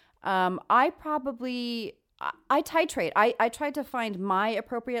 I titrate. I try to find my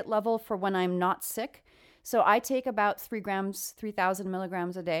appropriate level for when I'm not sick. So I take about 3,000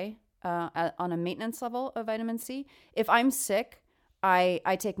 milligrams a day on a maintenance level of vitamin C. If I'm sick,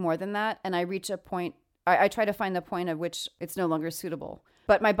 I take more than that, and I reach a point. I try to find the point at which it's no longer suitable.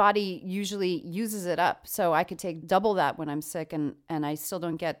 But my body usually uses it up, so I could take double that when I'm sick, and I still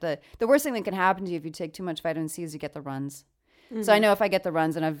don't get the worst thing that can happen to you if you take too much vitamin C is you get the runs. Mm-hmm. So I know if I get the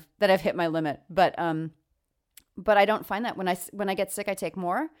runs, and I've hit my limit. But I don't find that when I get sick, I take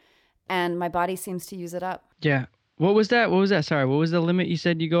more, and my body seems to use it up. Yeah. What was that? Sorry. What was the limit you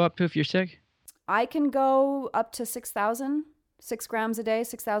said you go up to if you're sick? I can go up to 6 grams a day,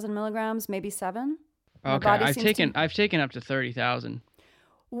 6,000 milligrams, maybe 7. Okay. I've taken up to 30,000.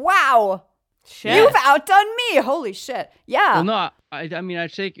 Wow. Shit. You've outdone me. Holy shit. Yeah. Well, no, I mean,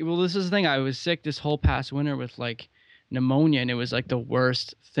 this is the thing. I was sick this whole past winter with like pneumonia, and it was like the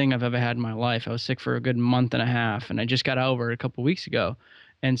worst thing I've ever had in my life. I was sick for a good month and a half, and I just got over it a couple weeks ago.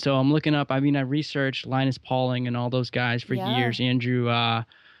 And so I'm looking up, I researched Linus Pauling and all those guys for years, Andrew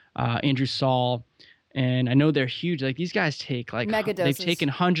Saul. And I know they're huge. Like these guys take like they've taken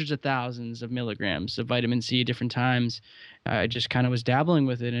hundreds of thousands of milligrams of vitamin C at different times. I just kind of was dabbling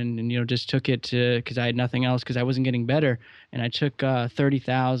with it and just took it because I had nothing else because I wasn't getting better. And I took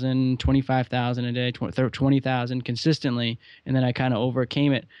 30,000, 25,000 a day, 20,000 consistently. And then I kind of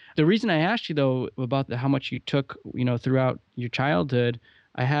overcame it. The reason I asked you though about how much you took, throughout your childhood,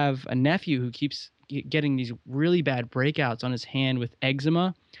 I have a nephew who keeps getting these really bad breakouts on his hand with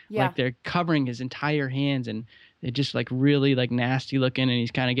eczema. Yeah. Like they're covering his entire hands and they're just like really like nasty looking, and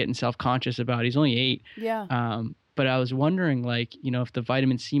he's kind of getting self-conscious about it. He's only 8. Yeah. But I was wondering like, if the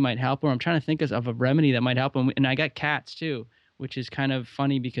vitamin C might help, or I'm trying to think of a remedy that might help him. And I got cats too, which is kind of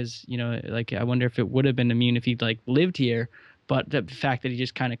funny because, like I wonder if it would have been immune if he'd like lived here. But the fact that he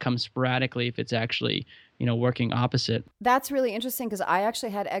just kind of comes sporadically, if it's actually, working opposite. That's really interesting because I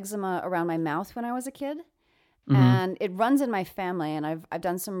actually had eczema around my mouth when I was a kid. Mm-hmm. And it runs in my family. And I've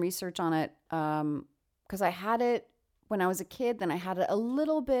done some research on it because I had it when I was a kid. Then I had it a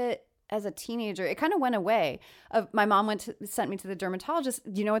little bit as a teenager. It kind of went away. My mom sent me to the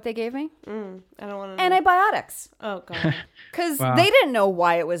dermatologist. Do you know what they gave me? I don't want to know. Antibiotics. Oh, God. Because they didn't know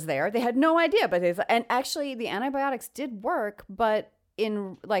why it was there. They had no idea. And actually, the antibiotics did work. But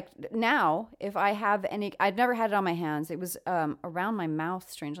in like now, if I have any, I've never had it on my hands. It was around my mouth,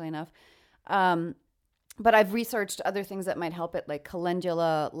 strangely enough. But I've researched other things that might help it, like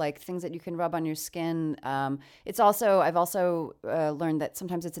calendula, like things that you can rub on your skin. I've also learned that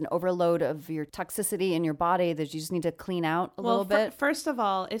sometimes it's an overload of your toxicity in your body that you just need to clean out a little bit. First of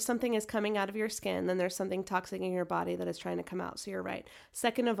all, if something is coming out of your skin, then there's something toxic in your body that is trying to come out. So you're right.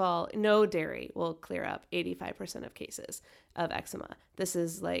 Second of all, no dairy will clear up 85% of cases of eczema. This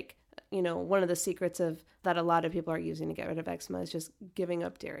is like, one of the secrets of that a lot of people are using to get rid of eczema is just giving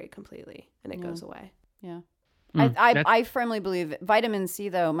up dairy completely, and it goes away. Yeah. I firmly believe vitamin C,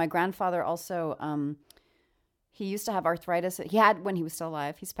 though. My grandfather also, he used to have arthritis. He had when he was still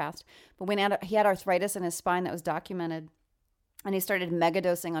alive. He's passed. But he had arthritis in his spine that was documented. And he started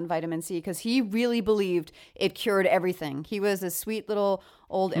megadosing on vitamin C because he really believed it cured everything. He was a sweet little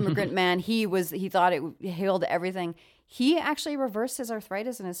old immigrant man. He thought it healed everything. He actually reversed his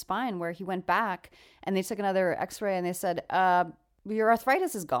arthritis in his spine, where he went back and they took another x-ray and they said, your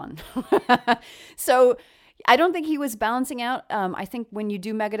arthritis is gone. So I don't think he was balancing out. I think when you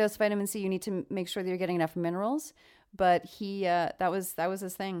do megadose vitamin C, you need to make sure that you're getting enough minerals. But he that was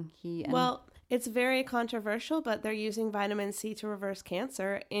his thing. It's very controversial, but they're using vitamin C to reverse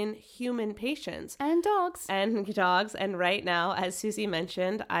cancer in human patients. And dogs. And right now, as Susie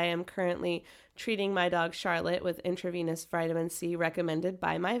mentioned, I am currently treating my dog Charlotte with intravenous vitamin C recommended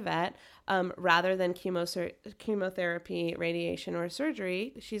by my vet. Rather than chemotherapy, radiation, or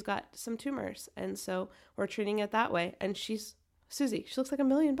surgery, she's got some tumors. And so we're treating it that way. And Susie, she looks like $1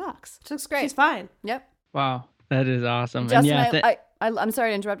 million. She looks great. She's fine. Yep. Wow. That is awesome. Justin, and I'm sorry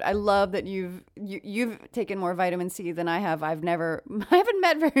to interrupt. I love that you've taken more vitamin C than I have. I haven't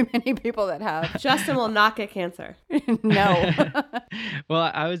met very many people that have. Justin will not get cancer. No. Well,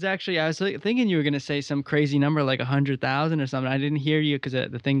 I was thinking you were going to say some crazy number like 100,000 or something. I didn't hear you because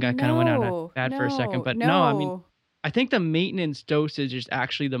the thing kind of went out bad for a second. But no, I mean, I think the maintenance dosage is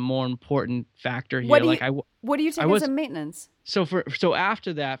actually the more important factor here. What do you take as a maintenance? So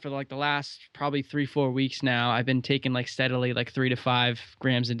after that, for like the last probably 3-4 weeks now, I've been taking like steadily like 3 to 5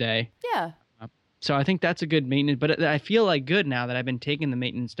 grams a day. Yeah. So I think that's a good maintenance, but I feel like good now that I've been taking the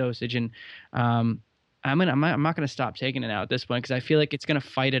maintenance dosage, and I'm not gonna stop taking it now at this point, because I feel like it's gonna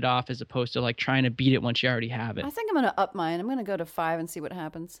fight it off as opposed to like trying to beat it once you already have it. I think I'm gonna up mine. I'm gonna go to 5 and see what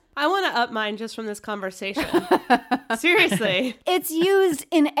happens. I want to up mine just from this conversation. Seriously. It's used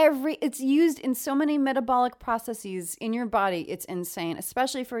in so many metabolic processes in your body. It's insane,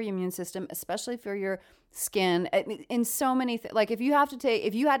 especially for your immune system, especially for your skin. In so many like if you had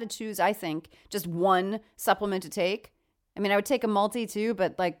to choose, I think, just one supplement to take. I mean, I would take a multi too,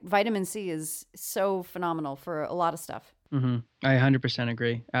 but like vitamin C is so phenomenal for a lot of stuff. Mm-hmm. I 100%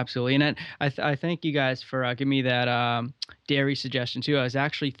 agree. Absolutely. And I thank you guys for giving me that dairy suggestion too. I was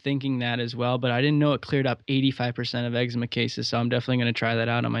actually thinking that as well, but I didn't know it cleared up 85% of eczema cases. So I'm definitely going to try that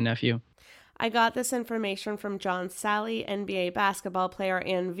out on my nephew. I got this information from John Sally, NBA basketball player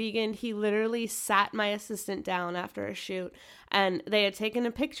and vegan. He literally sat my assistant down after a shoot, and they had taken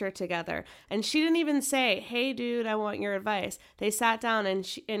a picture together. And she didn't even say, "Hey, dude, I want your advice." They sat down, and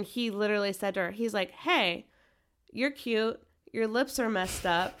he literally said to her, he's like, "Hey, you're cute. Your lips are messed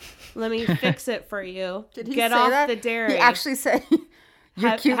up. Let me fix it for you. Did he Get say off that? the dairy." He actually said...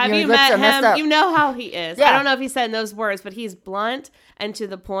 You're cute. Have your you lips met are messed him? up. You know how he is. Yeah. I don't know if he said in those words, but he's blunt and to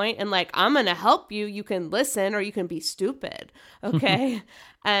the point, and like, I'm going to help you. You can listen or you can be stupid. Okay.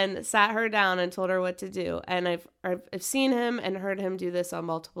 And sat her down and told her what to do. And I've seen him and heard him do this on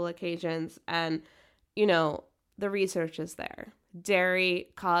multiple occasions. And, you know, the research is there. Dairy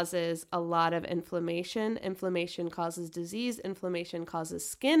causes a lot of inflammation. Inflammation causes disease. Inflammation causes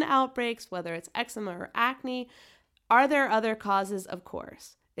skin outbreaks, whether it's eczema or acne. Are there other causes? Of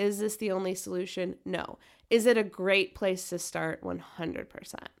course. Is this the only solution? No. Is it a great place to start?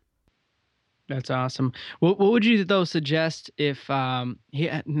 100%. That's awesome. What would you though suggest if and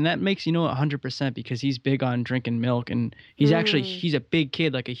that makes 100%, because he's big on drinking milk, and he's a big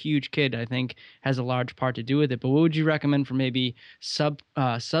kid, like a huge kid, I think has a large part to do with it. But what would you recommend for maybe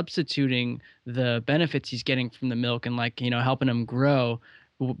substituting the benefits he's getting from the milk and like, helping him grow,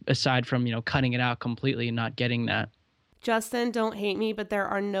 aside from, cutting it out completely and not getting that? Justin, don't hate me, but there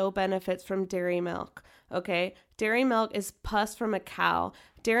are no benefits from dairy milk, okay? Dairy milk is pus from a cow.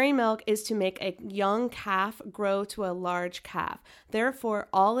 Dairy milk is to make a young calf grow to a large calf. Therefore,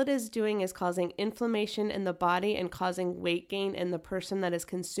 all it is doing is causing inflammation in the body and causing weight gain in the person that is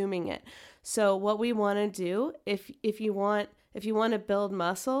consuming it. So what we want to do, if you want to build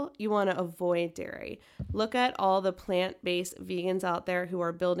muscle, you want to avoid dairy. Look at all the plant-based vegans out there who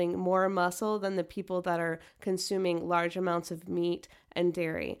are building more muscle than the people that are consuming large amounts of meat and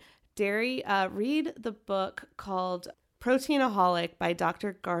dairy. Read the book called Proteinaholic by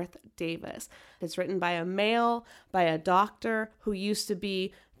Dr. Garth Davis. It's written by a male, by a doctor who used to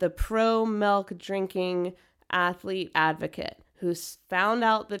be the pro-milk drinking athlete advocate, who's found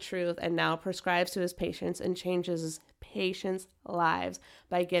out the truth and now prescribes to his patients and changes his patients' lives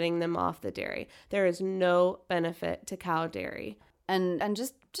by getting them off the dairy. There is no benefit to cow dairy. And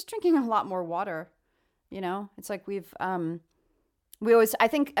just drinking a lot more water. It's like I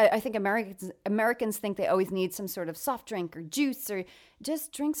think Americans think they always need some sort of soft drink or juice, or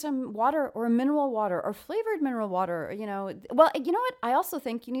just drink some water or mineral water or flavored mineral water. Well, you know what? I also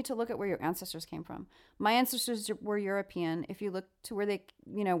think you need to look at where your ancestors came from. My ancestors were European. If you look to where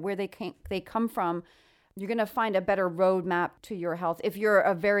they come from, you're going to find a better roadmap to your health. If you're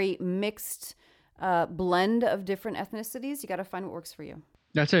a very mixed blend of different ethnicities, you got to find what works for you.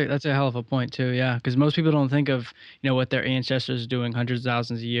 That's a hell of a point too, yeah. Because most people don't think of what their ancestors are doing hundreds of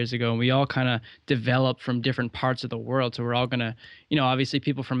thousands of years ago, and we all kind of developed from different parts of the world. So we're all gonna, obviously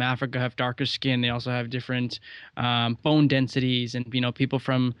people from Africa have darker skin. They also have different bone densities, and people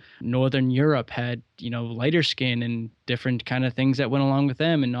from Northern Europe had lighter skin and different kind of things that went along with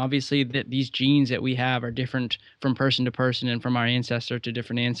them. And obviously these genes that we have are different from person to person and from our ancestor to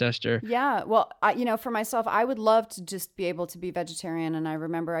different ancestor. Yeah, well, for myself, I would love to just be able to be vegetarian. And I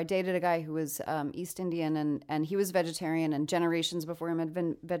remember I dated a guy who was East Indian, and he was vegetarian, and generations before him had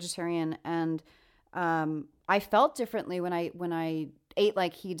been vegetarian. And I felt differently when I ate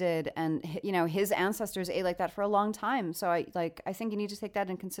like he did, and his ancestors ate like that for a long time. So I think you need to take that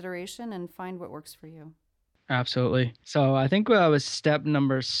in consideration and find what works for you. Absolutely. So I think that was step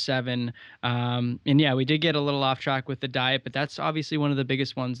number 7. And yeah, we did get a little off track with the diet, but that's obviously one of the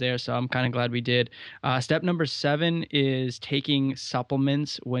biggest ones there. So I'm kind of glad we did. Step number 7 is taking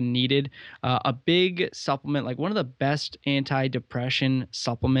supplements when needed. A big supplement, like one of the best anti-depression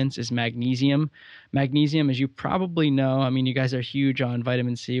supplements, is magnesium. Magnesium, as you probably know, I mean, you guys are huge on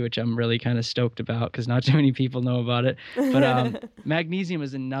vitamin C, which I'm really kind of stoked about because not too many people know about it. But magnesium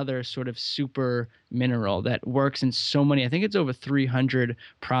is another sort of super mineral that that works in so many, I think it's over 300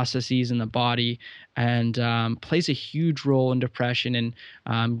 processes in the body, and plays a huge role in depression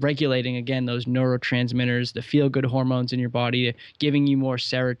and regulating, again, those neurotransmitters, the feel-good hormones in your body, giving you more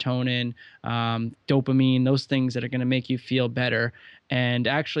serotonin, dopamine, those things that are going to make you feel better. And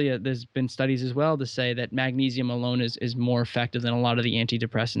actually, there's been studies as well to say that magnesium alone is more effective than a lot of the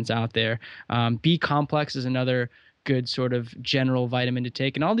antidepressants out there. B-complex is another good sort of general vitamin to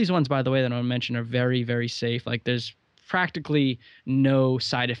take. And all these ones, by the way, that I want to mention are very, very safe. Like there's practically no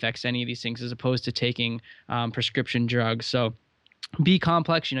side effects to any of these things as opposed to taking prescription drugs. So B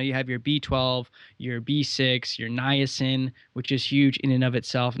complex, you have your B12, your B6, your niacin, which is huge in and of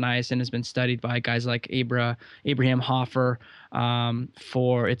itself. Niacin has been studied by guys like Abraham Hoffer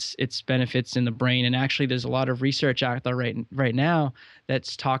for its benefits in the brain. And actually, there's a lot of research out there right now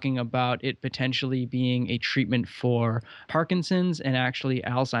that's talking about it potentially being a treatment for Parkinson's and actually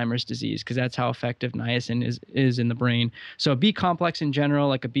Alzheimer's disease, because that's how effective niacin is in the brain. So a B complex in general,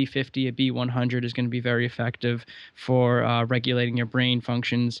 like a B50, a B100, is going to be very effective for regulating your brain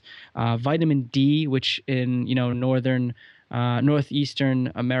functions. Vitamin D, which in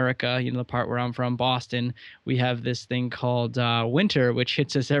northeastern America, the part where I'm from, Boston, we have this thing called winter, which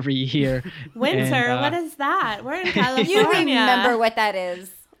hits us every year. Winter? And, what is that? We're in California. You remember what that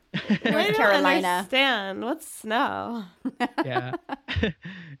is. North Carolina. I don't understand. What's snow? Yeah.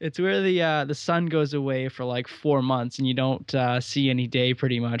 It's where the sun goes away for like 4 months and you don't see any day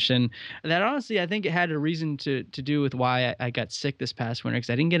pretty much. And that honestly, I think it had a reason to do with why I got sick this past winter, because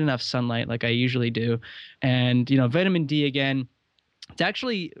I didn't get enough sunlight like I usually do. And, vitamin D, again,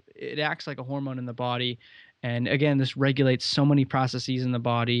 it acts like a hormone in the body. And again, this regulates so many processes in the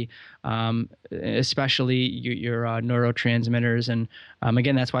body, especially your neurotransmitters. And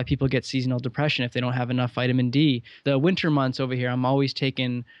again, that's why people get seasonal depression if they don't have enough vitamin D. The winter months over here, I'm always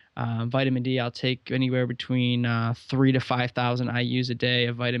taking vitamin D. I'll take anywhere between 3,000 to 5,000 IUs a day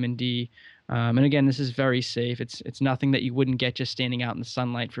of vitamin D. And again, this is very safe. It's nothing that you wouldn't get just standing out in the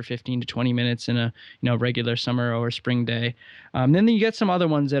sunlight for 15 to 20 minutes in a regular summer or spring day. Then you get some other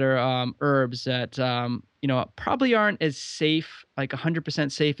ones that are herbs that probably aren't as safe, like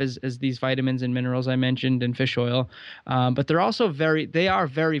 100% safe as these vitamins and minerals I mentioned and fish oil. But they are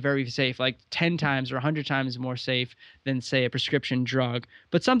very, very safe, like 10 times or 100 times more safe than, say, a prescription drug.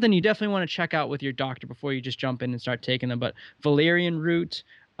 But something you definitely want to check out with your doctor before you just jump in and start taking them. But valerian root,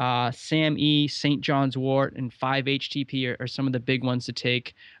 SAM-E, St. John's wort, and 5-HTP are some of the big ones to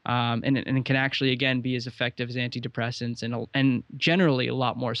take, and it can actually, again, be as effective as antidepressants and generally a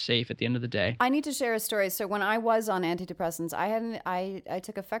lot more safe at the end of the day. I need to share a story. So when I was on antidepressants, I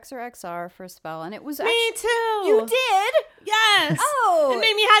took Effexor XR for a spell, and it was me too. You did? Yes. Oh, it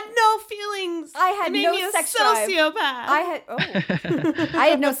made me had no feelings. I had no sex drive. Sociopath. I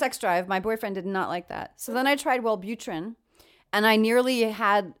had no sex drive. My boyfriend did not like that. So then I tried Wellbutrin. And I nearly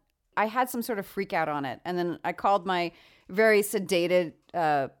had some sort of freak out on it. And then I called my very sedated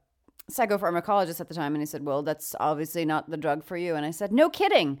psychopharmacologist at the time, and he said, well, that's obviously not the drug for you. And I said, no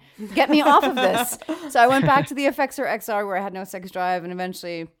kidding. Get me off of this. So I went back to the Effexor XR where I had no sex drive and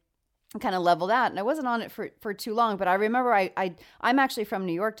eventually kind of leveled out. And I wasn't on it for too long. But I remember I'm actually from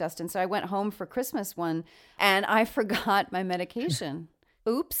New York, Dustin. So I went home for Christmas and I forgot my medication.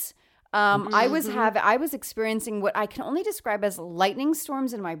 Oops. I was experiencing what I can only describe as lightning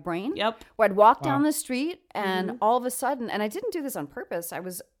storms in my brain. Yep. Where I'd walk down the street and all of a sudden, and I didn't do this on purpose, I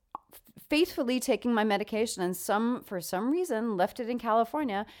was faithfully taking my medication and for some reason left it in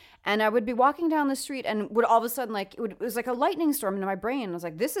California, and I would be walking down the street and would all of a sudden it was like a lightning storm in my brain. I was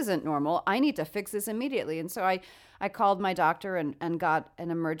like, this isn't normal. I need to fix this immediately. And so I called my doctor and got an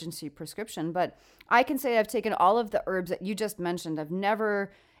emergency prescription. But I can say I've taken all of the herbs that you just mentioned. I've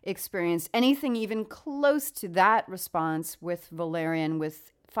never experienced anything even close to that response with valerian,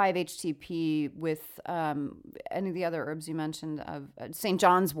 with 5-HTP, with any of the other herbs you mentioned, of St.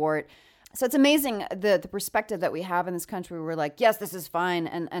 John's wort. So it's amazing the perspective that we have in this country where we're like, yes, this is fine.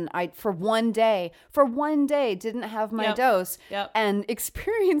 And I, for one day, didn't have my dose and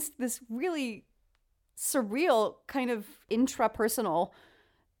experienced this really surreal kind of intrapersonal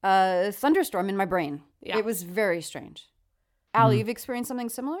thunderstorm in my brain. Yeah. It was very strange. Allie, you've experienced something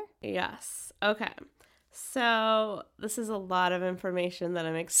similar? Yes. Okay. So this is a lot of information that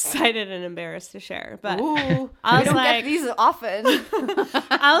I'm excited and embarrassed to share. But I don't get these often.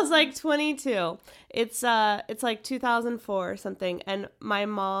 I was like 22. It's like 2004 or something, and my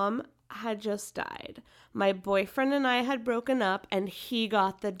mom had just died. My boyfriend and I had broken up, and he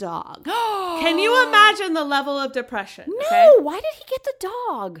got the dog. Can you imagine the level of depression? No, okay? Why did he get the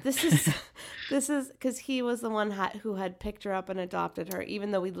dog? This is because he was the one who had picked her up and adopted her,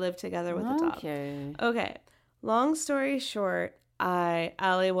 even though we lived together with the dog. Okay. Long story short,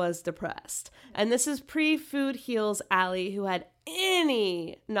 Allie was depressed. And this is pre-Food Heals Allie, who had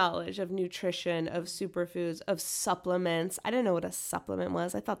any knowledge of nutrition, of superfoods, of supplements. I didn't know what a supplement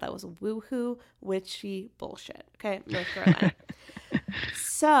was. I thought that was woohoo, witchy bullshit. Okay, North Carolina.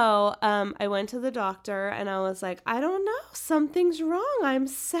 So I went to the doctor and I was like, I don't know, something's wrong. I'm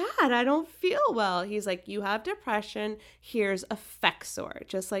sad. I don't feel well. He's like, you have depression. Here's Effexor,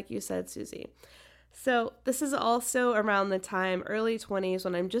 just like you said, Susie. So this is also around the time, early 20s,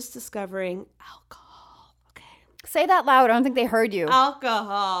 when I'm just discovering alcohol. Okay. Say that loud. I don't think they heard you.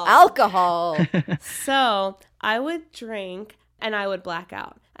 Alcohol. So I would drink and I would black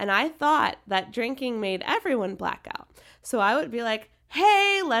out. And I thought that drinking made everyone black out. So I would be like,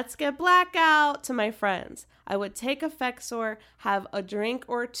 hey, let's get blackout to my friends. I would take Effexor, have a drink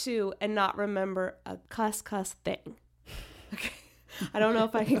or two, and not remember a cuss thing. Okay. I don't know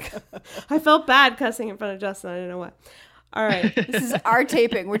if I can. I felt bad cussing in front of Justin. I didn't know why. All right. This is our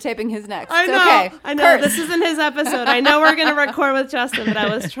taping. We're taping his next. I know. Okay. I know. Curse. This isn't his episode. I know we're going to record with Justin, but I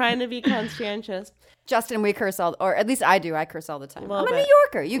was trying to be conscientious. Justin, we curse all, or at least I do. I curse all the time. I'm a New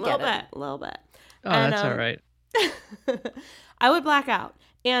Yorker. You get it. A little bit. Oh, that's all right. I would black out.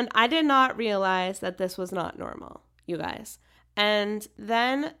 And I did not realize that this was not normal, you guys. And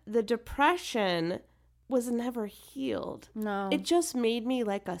then the depression was never healed. No. It just made me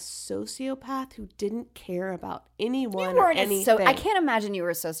like a sociopath who didn't care about anyone You or weren't anything. I can't imagine you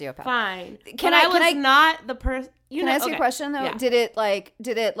were a sociopath. Fine. Can I I was not the person. Can I ask you a question though? Yeah. Did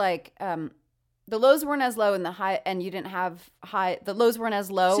it the lows weren't as low and the high, and you didn't have high, the lows weren't as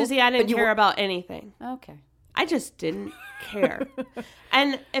low? Susie, I didn't care about anything. Okay. I just didn't care.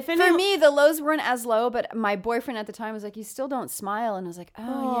 And if anyone, for me, the lows weren't as low, but my boyfriend at the time was like, you still don't smile. And I was like, oh,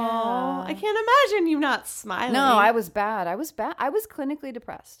 yeah. I can't imagine you not smiling. No, I was bad. I was clinically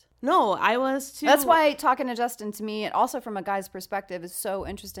depressed. No, I was too. That's why talking to Justin, to me, and also from a guy's perspective, is so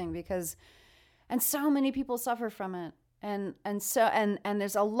interesting because, and so many people suffer from it. And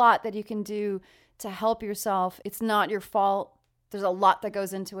there's a lot that you can do to help yourself. It's not your fault. There's a lot that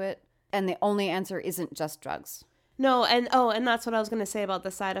goes into it. And the only answer isn't just drugs. No, and that's what I was going to say about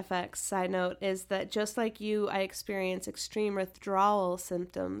the side effects. Side note is that just like you, I experienced extreme withdrawal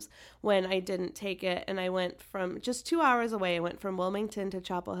symptoms when I didn't take it. And I went from just 2 hours away. I went from Wilmington to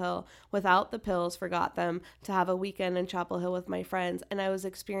Chapel Hill without the pills, forgot them, to have a weekend in Chapel Hill with my friends. And I was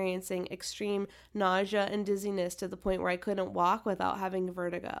experiencing extreme nausea and dizziness to the point where I couldn't walk without having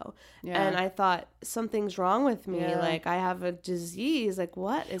vertigo. Yeah. And I thought, something's wrong with me. Yeah. Like, I have a disease. Like,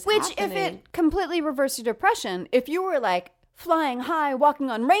 what is happening? Which, if it completely reversed your depression, if you were like flying high,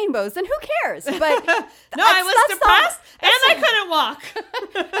 walking on rainbows, then who cares? But no, I was depressed and I couldn't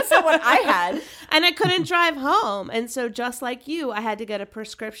walk. That's not what I had. And I couldn't drive home. And so just like you, I had to get a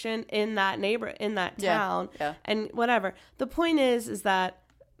prescription in that town and whatever. The point is that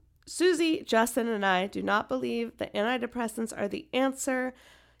Susie, Justin, and I do not believe that antidepressants are the answer.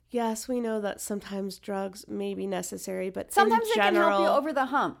 Yes, we know that sometimes drugs may be necessary, but sometimes they can help you over the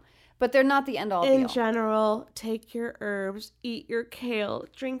hump. But they're not the end-all be-all. In general, take your herbs, eat your kale,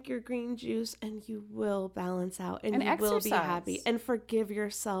 drink your green juice, and you will balance out and you will be happy. And forgive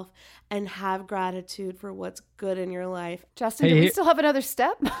yourself and have gratitude for what's good in your life. Justin, do we still have another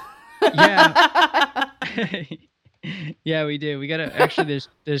step? Yeah. Yeah, we do. We got to, actually,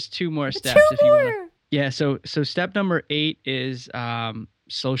 there's two more steps. If you want. Yeah, so step number 8 is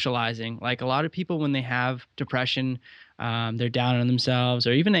socializing. Like a lot of people, when they have depression, they're down on themselves,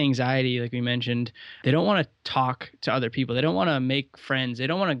 or even anxiety, like we mentioned, they don't want to talk to other people. They don't want to make friends. They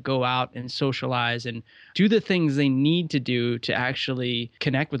don't want to go out and socialize and do the things they need to do to actually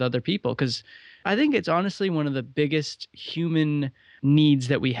connect with other people. Because I think it's honestly one of the biggest human needs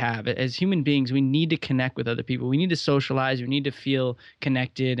that we have. As human beings, we need to connect with other people. We need to socialize. We need to feel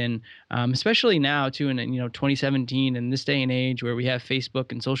connected. And especially now, too, in 2017, in this day and age where we have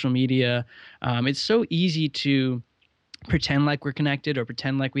Facebook and social media, it's so easy to pretend like we're connected, or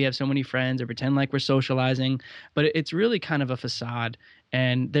pretend like we have so many friends, or pretend like we're socializing, but it's really kind of a facade.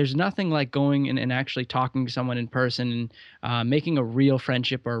 And there's nothing like going and actually talking to someone in person and making a real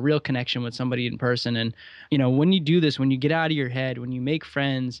friendship or a real connection with somebody in person. And, when you do this, when you get out of your head, when you make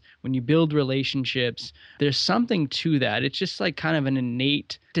friends, when you build relationships, there's something to that. It's just like kind of an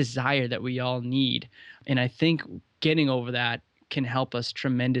innate desire that we all need. And I think getting over that can help us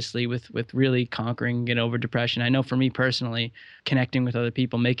tremendously with really conquering and getting over depression. I know for me personally, connecting with other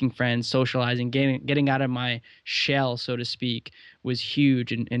people, making friends, socializing, getting out of my shell, so to speak, was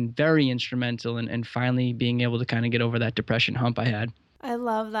huge and very instrumental in finally being able to kind of get over that depression hump I had. I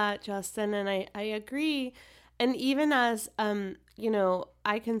love that, Justin, and I agree. And even as,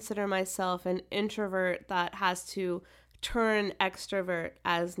 I consider myself an introvert that has to turn extrovert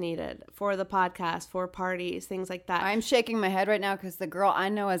as needed for the podcast, for parties, things like that. I'm shaking my head right now because the girl I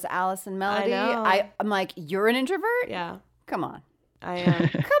know as Allison Melody, I'm like, you're an introvert? Yeah. Come on. I am.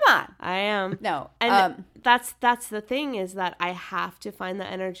 Come on. I am. No. And that's the thing, is that I have to find the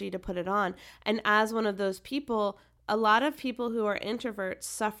energy to put it on. And as one of those people, a lot of people who are introverts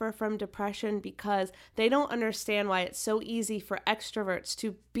suffer from depression because they don't understand why it's so easy for extroverts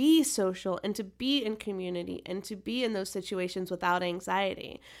to be social and to be in community and to be in those situations without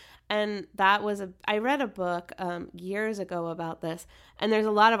anxiety. And I read a book years ago about this, and there's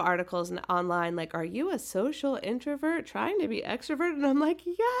a lot of articles online like, are you a social introvert trying to be extrovert? And I'm like,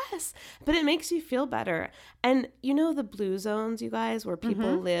 yes, but it makes you feel better. And the blue zones, you guys, where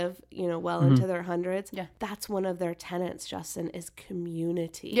people live, well into their hundreds. Yeah. That's one of their tenets, Justin, is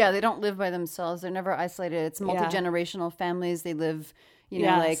community. Yeah, they don't live by themselves. They're never isolated. It's multi-generational families. They live,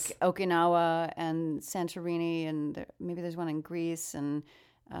 like Okinawa and Santorini, and maybe there's one in Greece, and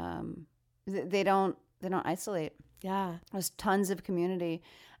they don't isolate. Yeah. There's tons of community.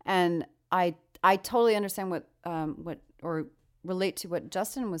 And I totally understand what relate to what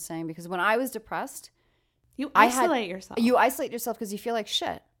Justin was saying, because when I was depressed, you isolate yourself. You isolate yourself because you feel like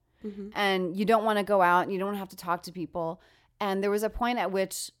shit. Mm-hmm. And you don't want to go out and you don't have to talk to people. And there was a point at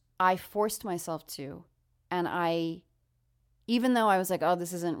which I forced myself to, and even though I was like, oh,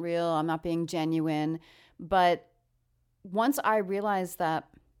 this isn't real, I'm not being genuine, but once I realized that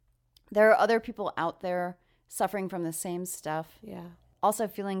there are other people out there suffering from the same stuff, also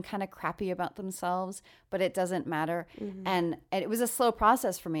feeling kind of crappy about themselves, but it doesn't matter. Mm-hmm. And it was a slow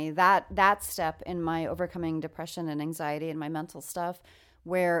process for me, that step in my overcoming depression and anxiety and my mental stuff,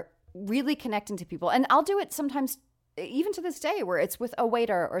 where really connecting to people. And I'll do it sometimes, even to this day, where it's with a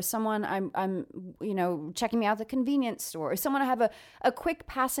waiter or someone I'm checking me out at the convenience store, or someone I have a quick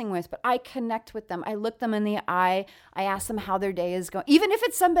passing with, but I connect with them. I look them in the eye. I ask them how their day is going. Even if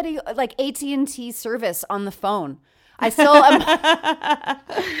it's somebody like AT&T service on the phone, I still am. I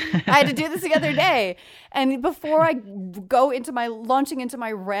had to do this the other day. And before I go launching into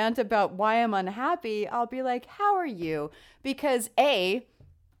my rant about why I'm unhappy, I'll be like, how are you? Because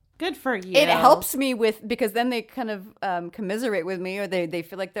good for you. It helps me because then they kind of commiserate with me, or they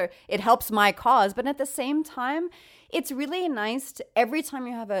feel like it helps my cause. But at the same time, it's really nice to, every time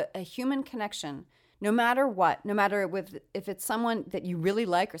you have a human connection, no matter what, no matter if it's someone that you really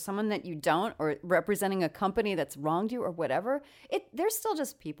like or someone that you don't, or representing a company that's wronged you or whatever, they're still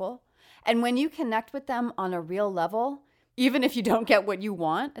just people. And when you connect with them on a real level, even if you don't get what you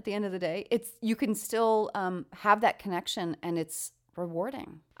want at the end of the day, you can still have that connection, and it's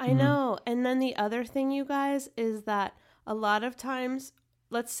rewarding. I know. And then the other thing, you guys, is that a lot of times,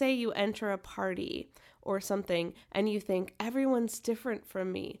 let's say you enter a party or something and you think everyone's different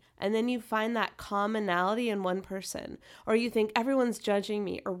from me, and then you find that commonality in one person, or you think everyone's judging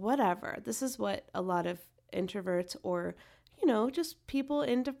me or whatever. This is what a lot of introverts or just people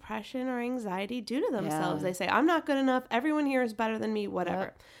in depression or anxiety do to themselves. Yeah. They say, I'm not good enough. Everyone here is better than me, whatever.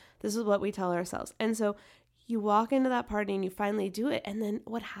 Yep. This is what we tell ourselves. And so you walk into that party and you finally do it. And then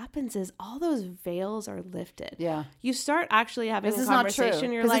what happens is all those veils are lifted. Yeah. You start actually having a conversation. This is not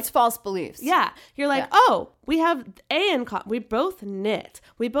true. You're like, it's false beliefs. Yeah. You're like, oh, we have we both knit.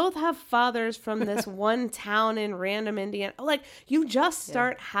 We both have fathers from this one town in random Indiana. Like, you just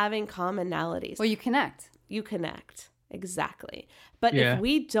start having commonalities. Well, you connect. Exactly. But if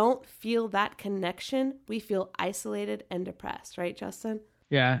we don't feel that connection, we feel isolated and depressed. Right, Justin?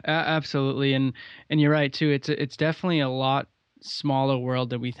 Yeah, absolutely. And you're right too. It's definitely a lot smaller world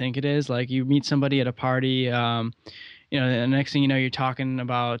than we think it is. Like, you meet somebody at a party, the next thing you know, you're talking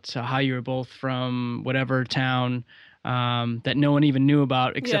about how you were both from whatever town that no one even knew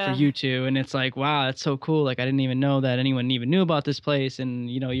about except for you two. And it's like, wow, that's so cool. Like, I didn't even know that anyone even knew about this place.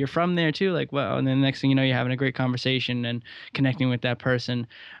 And, you're from there too. Like, wow. And then the next thing you know, you're having a great conversation and connecting with that person.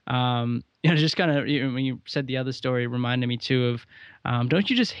 Just kind of, when you said the other story, it reminded me too of, don't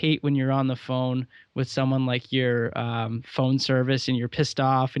you just hate when you're on the phone with someone, like your phone service, and you're pissed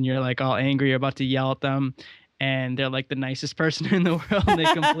off and you're like all angry, you're about to yell at them, and they're like the nicest person in the world. They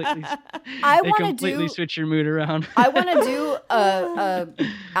completely switch your mood around. I want to do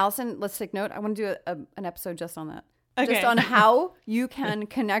Allison, let's take note. I want to do an episode just on that. Okay. Just on how you can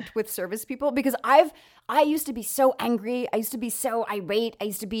connect with service people, because I used to be so angry. I used to be so irate. I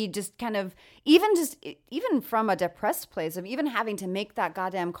used to be just kind of even from a depressed place of even having to make that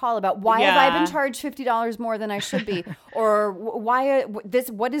goddamn call about why have I been charged $50 more than I should be, or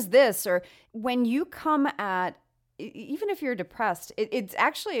what is this? Or when you come at, even if you're depressed, it's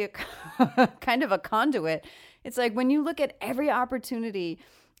actually kind of a conduit. It's like when you look at every opportunity,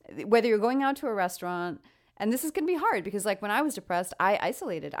 whether you're going out to a restaurant, and this is going to be hard because like when I was depressed, I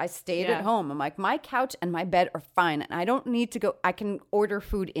isolated. I stayed at home. I'm like, my couch and my bed are fine. And I don't need to go. I can order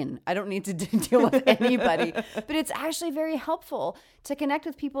food in. I don't need to deal with anybody. But it's actually very helpful to connect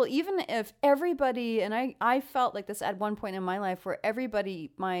with people, even if everybody, and I felt like this at one point in my life where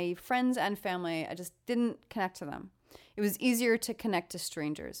everybody, my friends and family, I just didn't connect to them. It was easier to connect to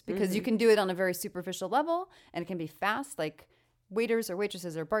strangers because you can do it on a very superficial level and it can be fast, like waiters or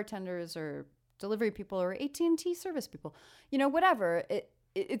waitresses or bartenders or delivery people or AT&T service people, whatever.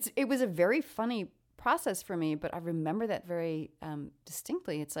 It was a very funny process for me, but I remember that very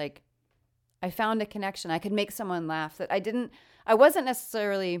distinctly. It's like I found a connection. I could make someone laugh that I wasn't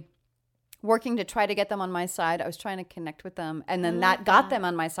necessarily working to try to get them on my side. I was trying to connect with them, and then that got them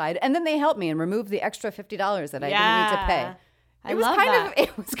on my side, and then they helped me and removed the extra $50 that I didn't need to pay. It was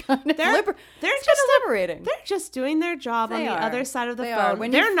kind of liberating. They're just doing their job on the other side of the phone.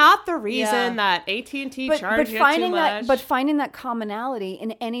 They're They're not the reason that AT&T charged you too much. But finding that commonality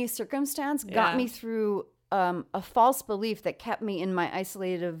in any circumstance got me through a false belief that kept me in my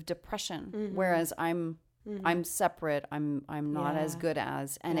isolated depression. Whereas I'm separate. I'm not as good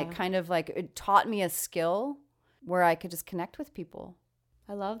as, and it kind of like it taught me a skill where I could just connect with people.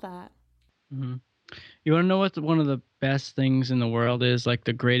 I love that. Mm-hmm. You want to know what one of the best things in the world is, like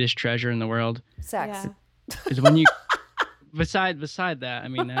the greatest treasure in the world? Sex. Is when you, beside that, I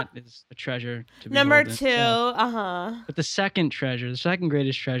mean, that is a treasure to be Number 2, But the second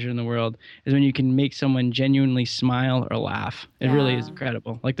greatest treasure in the world is when you can make someone genuinely smile or laugh. It really is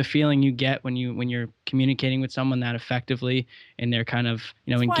incredible. Like the feeling you get when you're communicating with someone that effectively and they're kind of,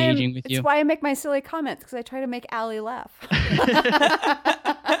 engaging with you. That's why I make my silly comments, because I try to make Allie laugh.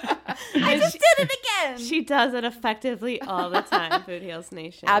 I just did it again. She does it effectively all the time, Food Heals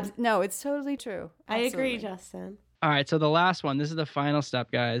Nation. No, it's totally true. I agree, Justin. All right, so the last one, this is the final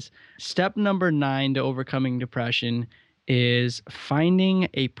step, guys. Step number 9 to overcoming depression is finding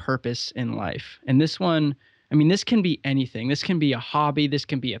a purpose in life. And this one, I mean, this can be anything. This can be a hobby. This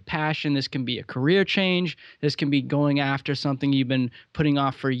can be a passion. This can be a career change. This can be going after something you've been putting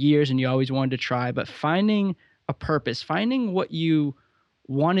off for years and you always wanted to try. But finding a purpose, finding what you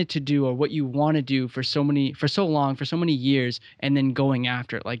wanted to do or what you want to do for so many years, and then going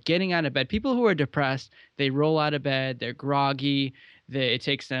after it, like getting out of bed. People who are depressed, they roll out of bed, they're groggy, it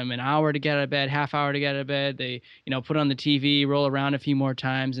takes them an hour to get out of bed, half hour to get out of bed. They, put on the TV, roll around a few more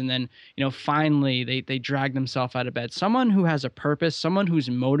times, and then, finally they drag themselves out of bed. Someone who has a purpose, someone who's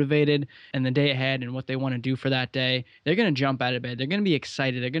motivated in the day ahead and what they want to do for that day, they're going to jump out of bed. They're going to be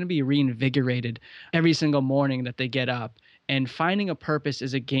excited. They're going to be reinvigorated every single morning that they get up. And finding a purpose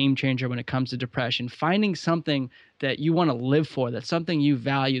is a game changer when it comes to depression. Finding something that you want to live for, that's something you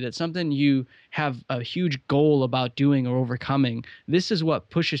value, that's something you have a huge goal about doing or overcoming. This is what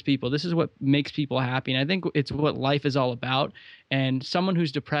pushes people. This is what makes people happy. And I think it's what life is all about. And someone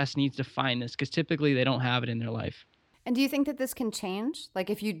who's depressed needs to find this because typically they don't have it in their life. And do you think that this can change? Like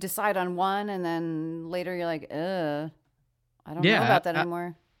if you decide on one and then later you're like, I don't know about that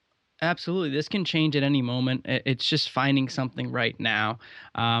anymore. Absolutely. This can change at any moment. It's just finding something right now.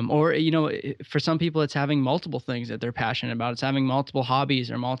 Or, for some people, it's having multiple things that they're passionate about. It's having multiple hobbies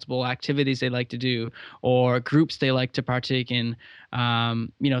or multiple activities they like to do or groups they like to partake in.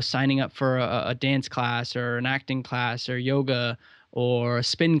 Signing up for a dance class or an acting class or yoga or a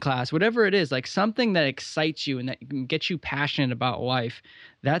spin class, whatever it is, like something that excites you and that gets you passionate about life.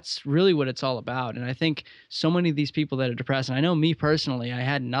 That's really what it's all about. And I think so many of these people that are depressed, and I know me personally, I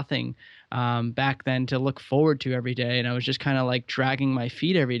had nothing back then to look forward to every day. And I was just kind of like dragging my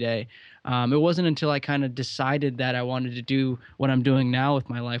feet every day. It wasn't until I kind of decided that I wanted to do what I'm doing now with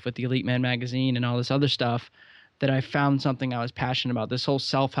my life with the Elite Man magazine and all this other stuff that I found something I was passionate about. This whole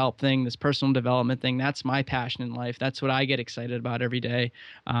self-help thing, this personal development thing, that's my passion in life. That's what I get excited about every day.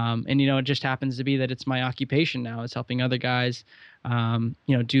 And, it just happens to be that it's my occupation now. It's helping other guys,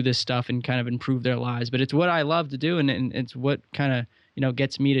 do this stuff and kind of improve their lives. But it's what I love to do, and it's what kind of,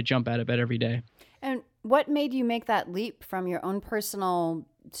 gets me to jump out of bed every day. And what made you make that leap from your own personal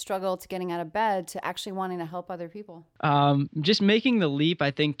struggle to getting out of bed to actually wanting to help other people? Just making the leap,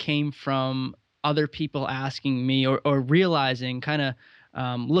 I think, came from other people asking me or realizing, kind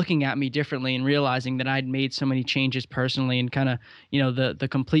of looking at me differently and realizing that I'd made so many changes personally and kind of, the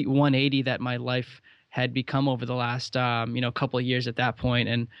complete 180 that my life had become over the last, couple of years at that point.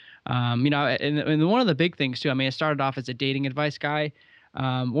 And, and one of the big things too, I started off as a dating advice guy.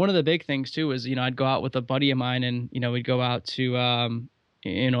 One of the big things too was, I'd go out with a buddy of mine and, we'd go out to,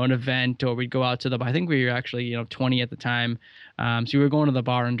 an event, or we'd go out to I think we were actually, 20 at the time. So we were going to the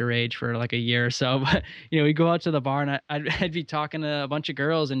bar underage for like a year or so, but we'd go out to the bar and I'd be talking to a bunch of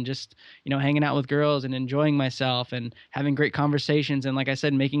girls and just, hanging out with girls and enjoying myself and having great conversations. And like I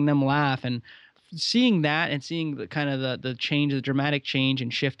said, making them laugh, and seeing that and seeing the kind of the change, the dramatic change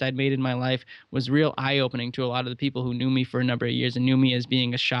and shift I'd made in my life was real eye-opening to a lot of the people who knew me for a number of years and knew me as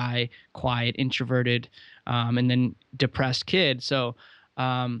being a shy, quiet, introverted, and then depressed kid. So,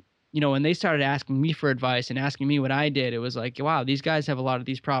 when they started asking me for advice and asking me what I did, it was like, wow, these guys have a lot of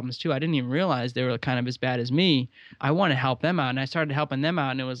these problems too. I didn't even realize they were kind of as bad as me. I want to help them out. And I started helping them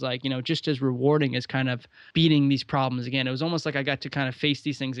out. And it was like, just as rewarding as kind of beating these problems again. It was almost like I got to kind of face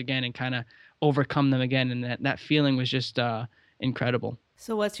these things again and kind of overcome them again. And that feeling was just incredible.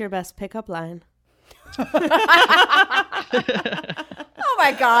 So what's your best pickup line? Oh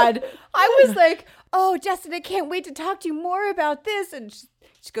my God. I was like, oh, Justin, I can't wait to talk to you more about this. And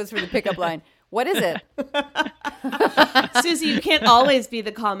she goes through the pickup line. What is it? Susie, you can't always be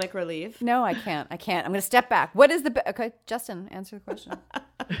the comic relief. No, I can't. I'm going to step back. What is okay, Justin, answer the question.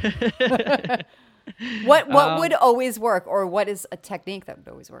 What would always work, or what is a technique that would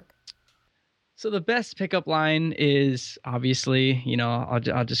always work? So the best pickup line is obviously,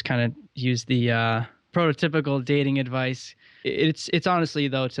 I'll just kind of use the prototypical dating advice. It's honestly,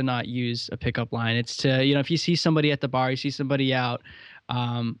 though, to not use a pickup line. It's to, if you see somebody at the bar, you see somebody out,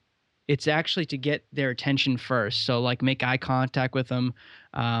 it's actually to get their attention first. So like make eye contact with them,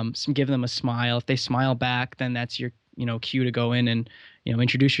 give them a smile. If they smile back, then that's your, cue to go in and,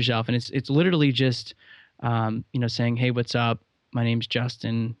 introduce yourself. And it's literally just, saying, hey, what's up? My name's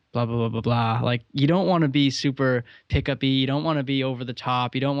Justin, blah, blah, blah, blah, blah. Like, you don't want to be super pick-up-y. You don't want to be over the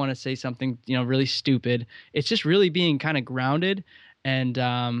top. You don't want to say something, really stupid. It's just really being kind of grounded and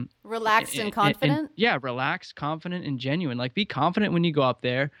relaxed and confident. Relaxed, confident, and genuine. Like, be confident when you go up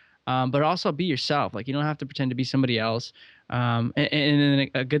there, but also be yourself. Like, you don't have to pretend to be somebody else.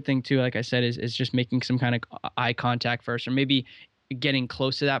 And a good thing too, like I said, is just making some kind of eye contact first, or maybe getting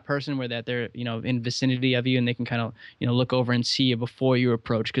close to that person where that they're, in vicinity of you and they can kind of, look over and see you before you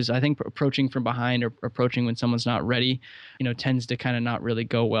approach. Because I think approaching from behind or approaching when someone's not ready, tends to kind of not really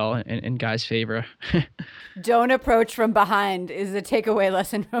go well in guys' favor. Don't approach from behind is a takeaway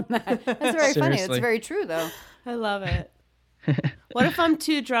lesson from that. That's very funny. It's very true, though. I love it. What if I'm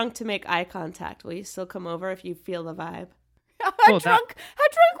too drunk to make eye contact? Will you still come over if you feel the vibe? How drunk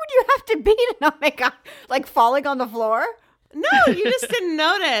would you have to be to not make eye, like falling on the floor? No, you just didn't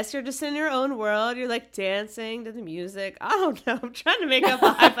notice. You're just in your own world. You're like dancing to the music. I don't know. I'm trying to make up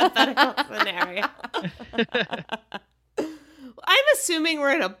a hypothetical scenario. I'm assuming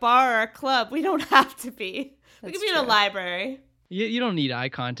we're in a bar or a club. We don't have to be. We could be in a library. You don't need eye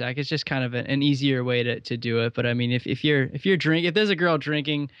contact. It's just kind of an easier way to do it. But I mean, if there's a girl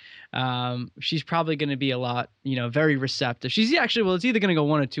drinking, she's probably going to be a lot, very receptive. It's either going to go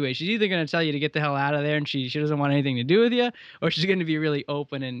one of two ways. She's either going to tell you to get the hell out of there and she doesn't want anything to do with you, or she's going to be really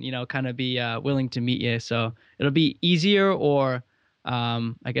open and, kind of be willing to meet you. So it'll be easier or,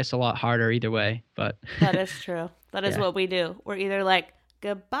 I guess, a lot harder either way. But that is true. That is what we do. We're either like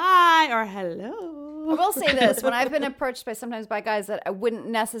goodbye or hello. I will say this, when I've been approached sometimes by guys that I wouldn't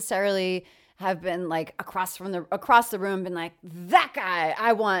necessarily have been like across the room, been like, that guy,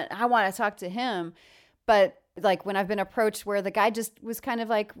 I want to talk to him. But like when I've been approached where the guy just was kind of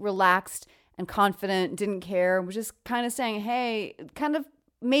like relaxed and confident, didn't care, was just kind of saying, hey, kind of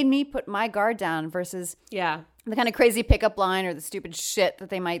made me put my guard down versus the kind of crazy pickup line or the stupid shit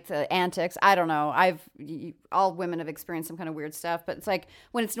that they might, antics. I don't know. All women have experienced some kind of weird stuff, but it's like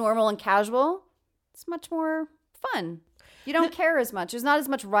when it's normal and casual, it's much more fun. You don't care as much. There's not as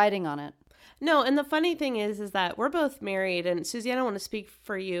much riding on it. No, and the funny thing is that we're both married, and Susie, I don't want to speak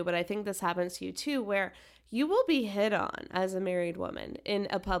for you, but I think this happens to you too, where you will be hit on as a married woman in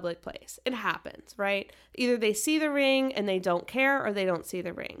a public place. It happens, right? Either they see the ring and they don't care, or they don't see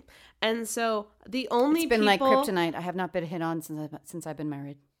the ring. And so the only It's been like kryptonite. I have not been hit on since I've been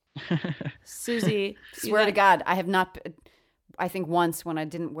married. Susie. Swear to God, I have not... I think once when I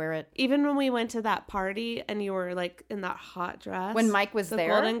didn't wear it. Even when we went to that party and you were like in that hot dress. When Mike was there?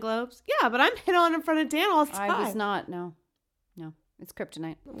 The Golden Globes. Yeah, but I'm hit on in front of Dan all the time. I was not. No. It's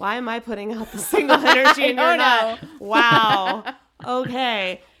kryptonite. Why am I putting out the single energy and you're not? Wow.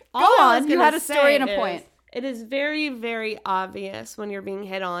 Okay. Go on. You had a story and a point. It is very, very obvious when you're being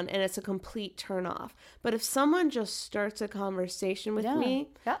hit on and it's a complete turnoff. But if someone just starts a conversation with me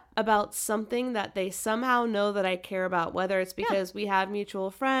about something that they somehow know that I care about, whether it's because we have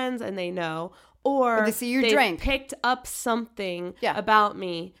mutual friends and they know, or they see you drink, picked up something about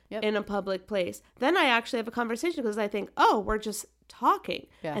me in a public place, then I actually have a conversation because I think, oh, we're just talking.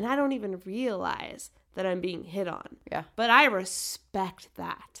 And I don't even realize that I'm being hit on. Yeah. But I respect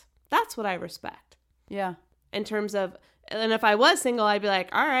that. That's what I respect. Yeah. In terms of, and if I was single, I'd be like,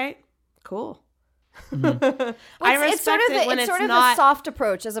 all right, cool. Well, I respect it when it's sort of not a soft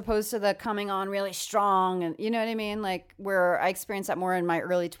approach as opposed to the coming on really strong, and you know what I mean, like where I experienced that more in my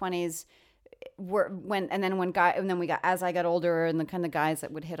early 20s. As I got older, and the kind of guys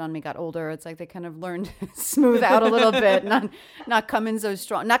that would hit on me got older, it's like they kind of learned to smooth out a little bit, not come in so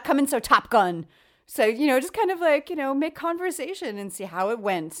strong, not come in so Top Gun. So, you know, just kind of like, you know, make conversation and see how it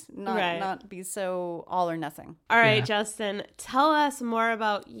went, not be so all or nothing. All right, Justin, tell us more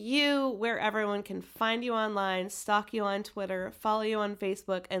about you, where everyone can find you online, stalk you on Twitter, follow you on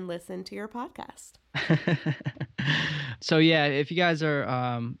Facebook, and listen to your podcast. So yeah, if you guys are,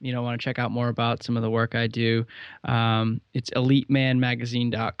 want to check out more about some of the work I do, it's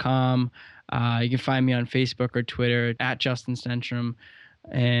elitemanmagazine.com. You can find me on Facebook or Twitter at Justin Stenstrom.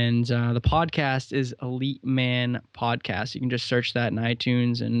 And the podcast is Elite Man Podcast. You can just search that in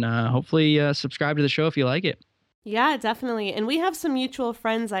iTunes and hopefully subscribe to the show if you like it. Yeah, definitely. And we have some mutual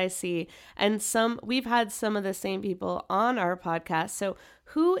friends I see, and we've had some of the same people on our podcast. So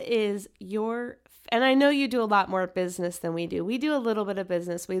who is and I know you do a lot more business than we do. We do a little bit of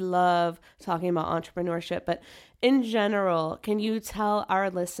business. We love talking about entrepreneurship, but in general, can you tell our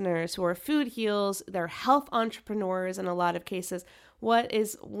listeners who are food heals, they're health entrepreneurs in a lot of cases, what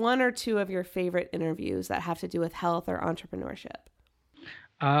is one or two of your favorite interviews that have to do with health or entrepreneurship?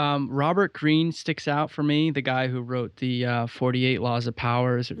 Robert Greene sticks out for me. The guy who wrote the 48 Laws of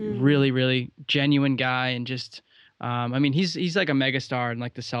Power is a really, really genuine guy, and just, he's like a megastar in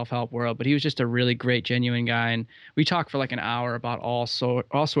like the self-help world, but he was just a really great, genuine guy. And we talked for like an hour about all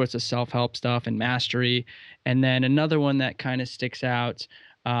sorts of self-help stuff and mastery. And then another one that kind of sticks out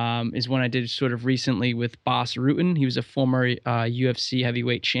is one I did sort of recently with Bas Rutten. He was a former UFC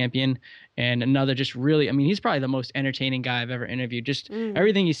heavyweight champion, and another just really, he's probably the most entertaining guy I've ever interviewed. Just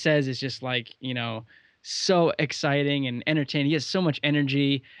everything he says is just like, so exciting and entertaining. He has so much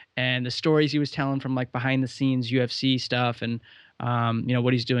energy, and the stories he was telling from like behind the scenes UFC stuff and,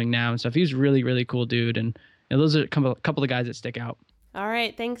 what he's doing now and stuff. He was really, really cool dude. And those are a couple of guys that stick out. All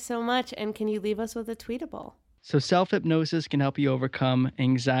right. Thanks so much. And can you leave us with a tweetable? So self-hypnosis can help you overcome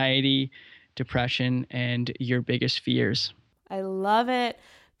anxiety, depression, and your biggest fears. I love it.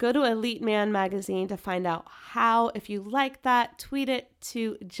 Go to Elite Man Magazine to find out how. If you like that, tweet it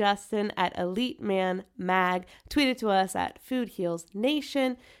to Justin at Elite Man Mag. Tweet it to us at Food Heals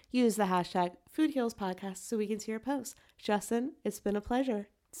Nation. Use the hashtag Food Heals Podcast so we can see your posts. Justin, it's been a pleasure.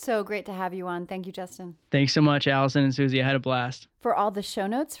 So great to have you on. Thank you, Justin. Thanks so much, Allison and Susie. I had a blast. For all the show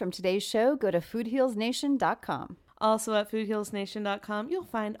notes from today's show, go to foodhealsnation.com. Also at foodhealsnation.com, you'll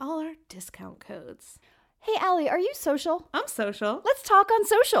find all our discount codes. Hey, Allie, are you social? I'm social. Let's talk on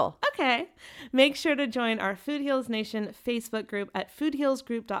social. Okay. Make sure to join our Food Heals Nation Facebook group at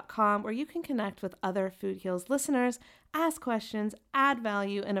foodhealsgroup.com, where you can connect with other Food Heals listeners, ask questions, add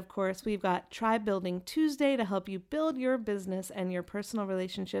value, and of course, we've got Tribe Building Tuesday to help you build your business and your personal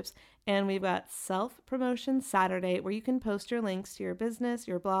relationships, and we've got Self-Promotion Saturday, where you can post your links to your business,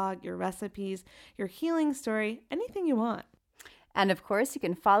 your blog, your recipes, your healing story, anything you want. And of course, you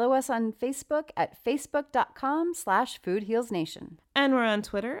can follow us on Facebook at facebook.com/foodhealsnation. And we're on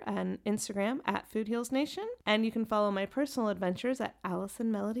Twitter and Instagram at Food Heals Nation. And you can follow my personal adventures at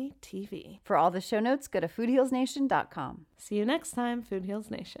Allison Melody TV. For all the show notes, go to foodhealsnation.com. See you next time, Food Heals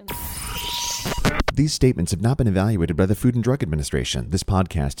Nation. These statements have not been evaluated by the Food and Drug Administration. This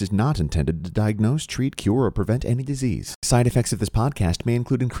podcast is not intended to diagnose, treat, cure, or prevent any disease. Side effects of this podcast may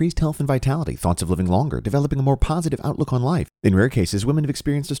include increased health and vitality, thoughts of living longer, developing a more positive outlook on life. In rare cases, women have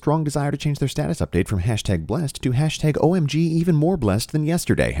experienced a strong desire to change their status update from #blessed to #OMG even more blessed than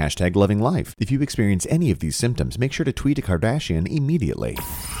yesterday, #loving life. If you experience any of these symptoms, make sure to tweet a Kardashian immediately.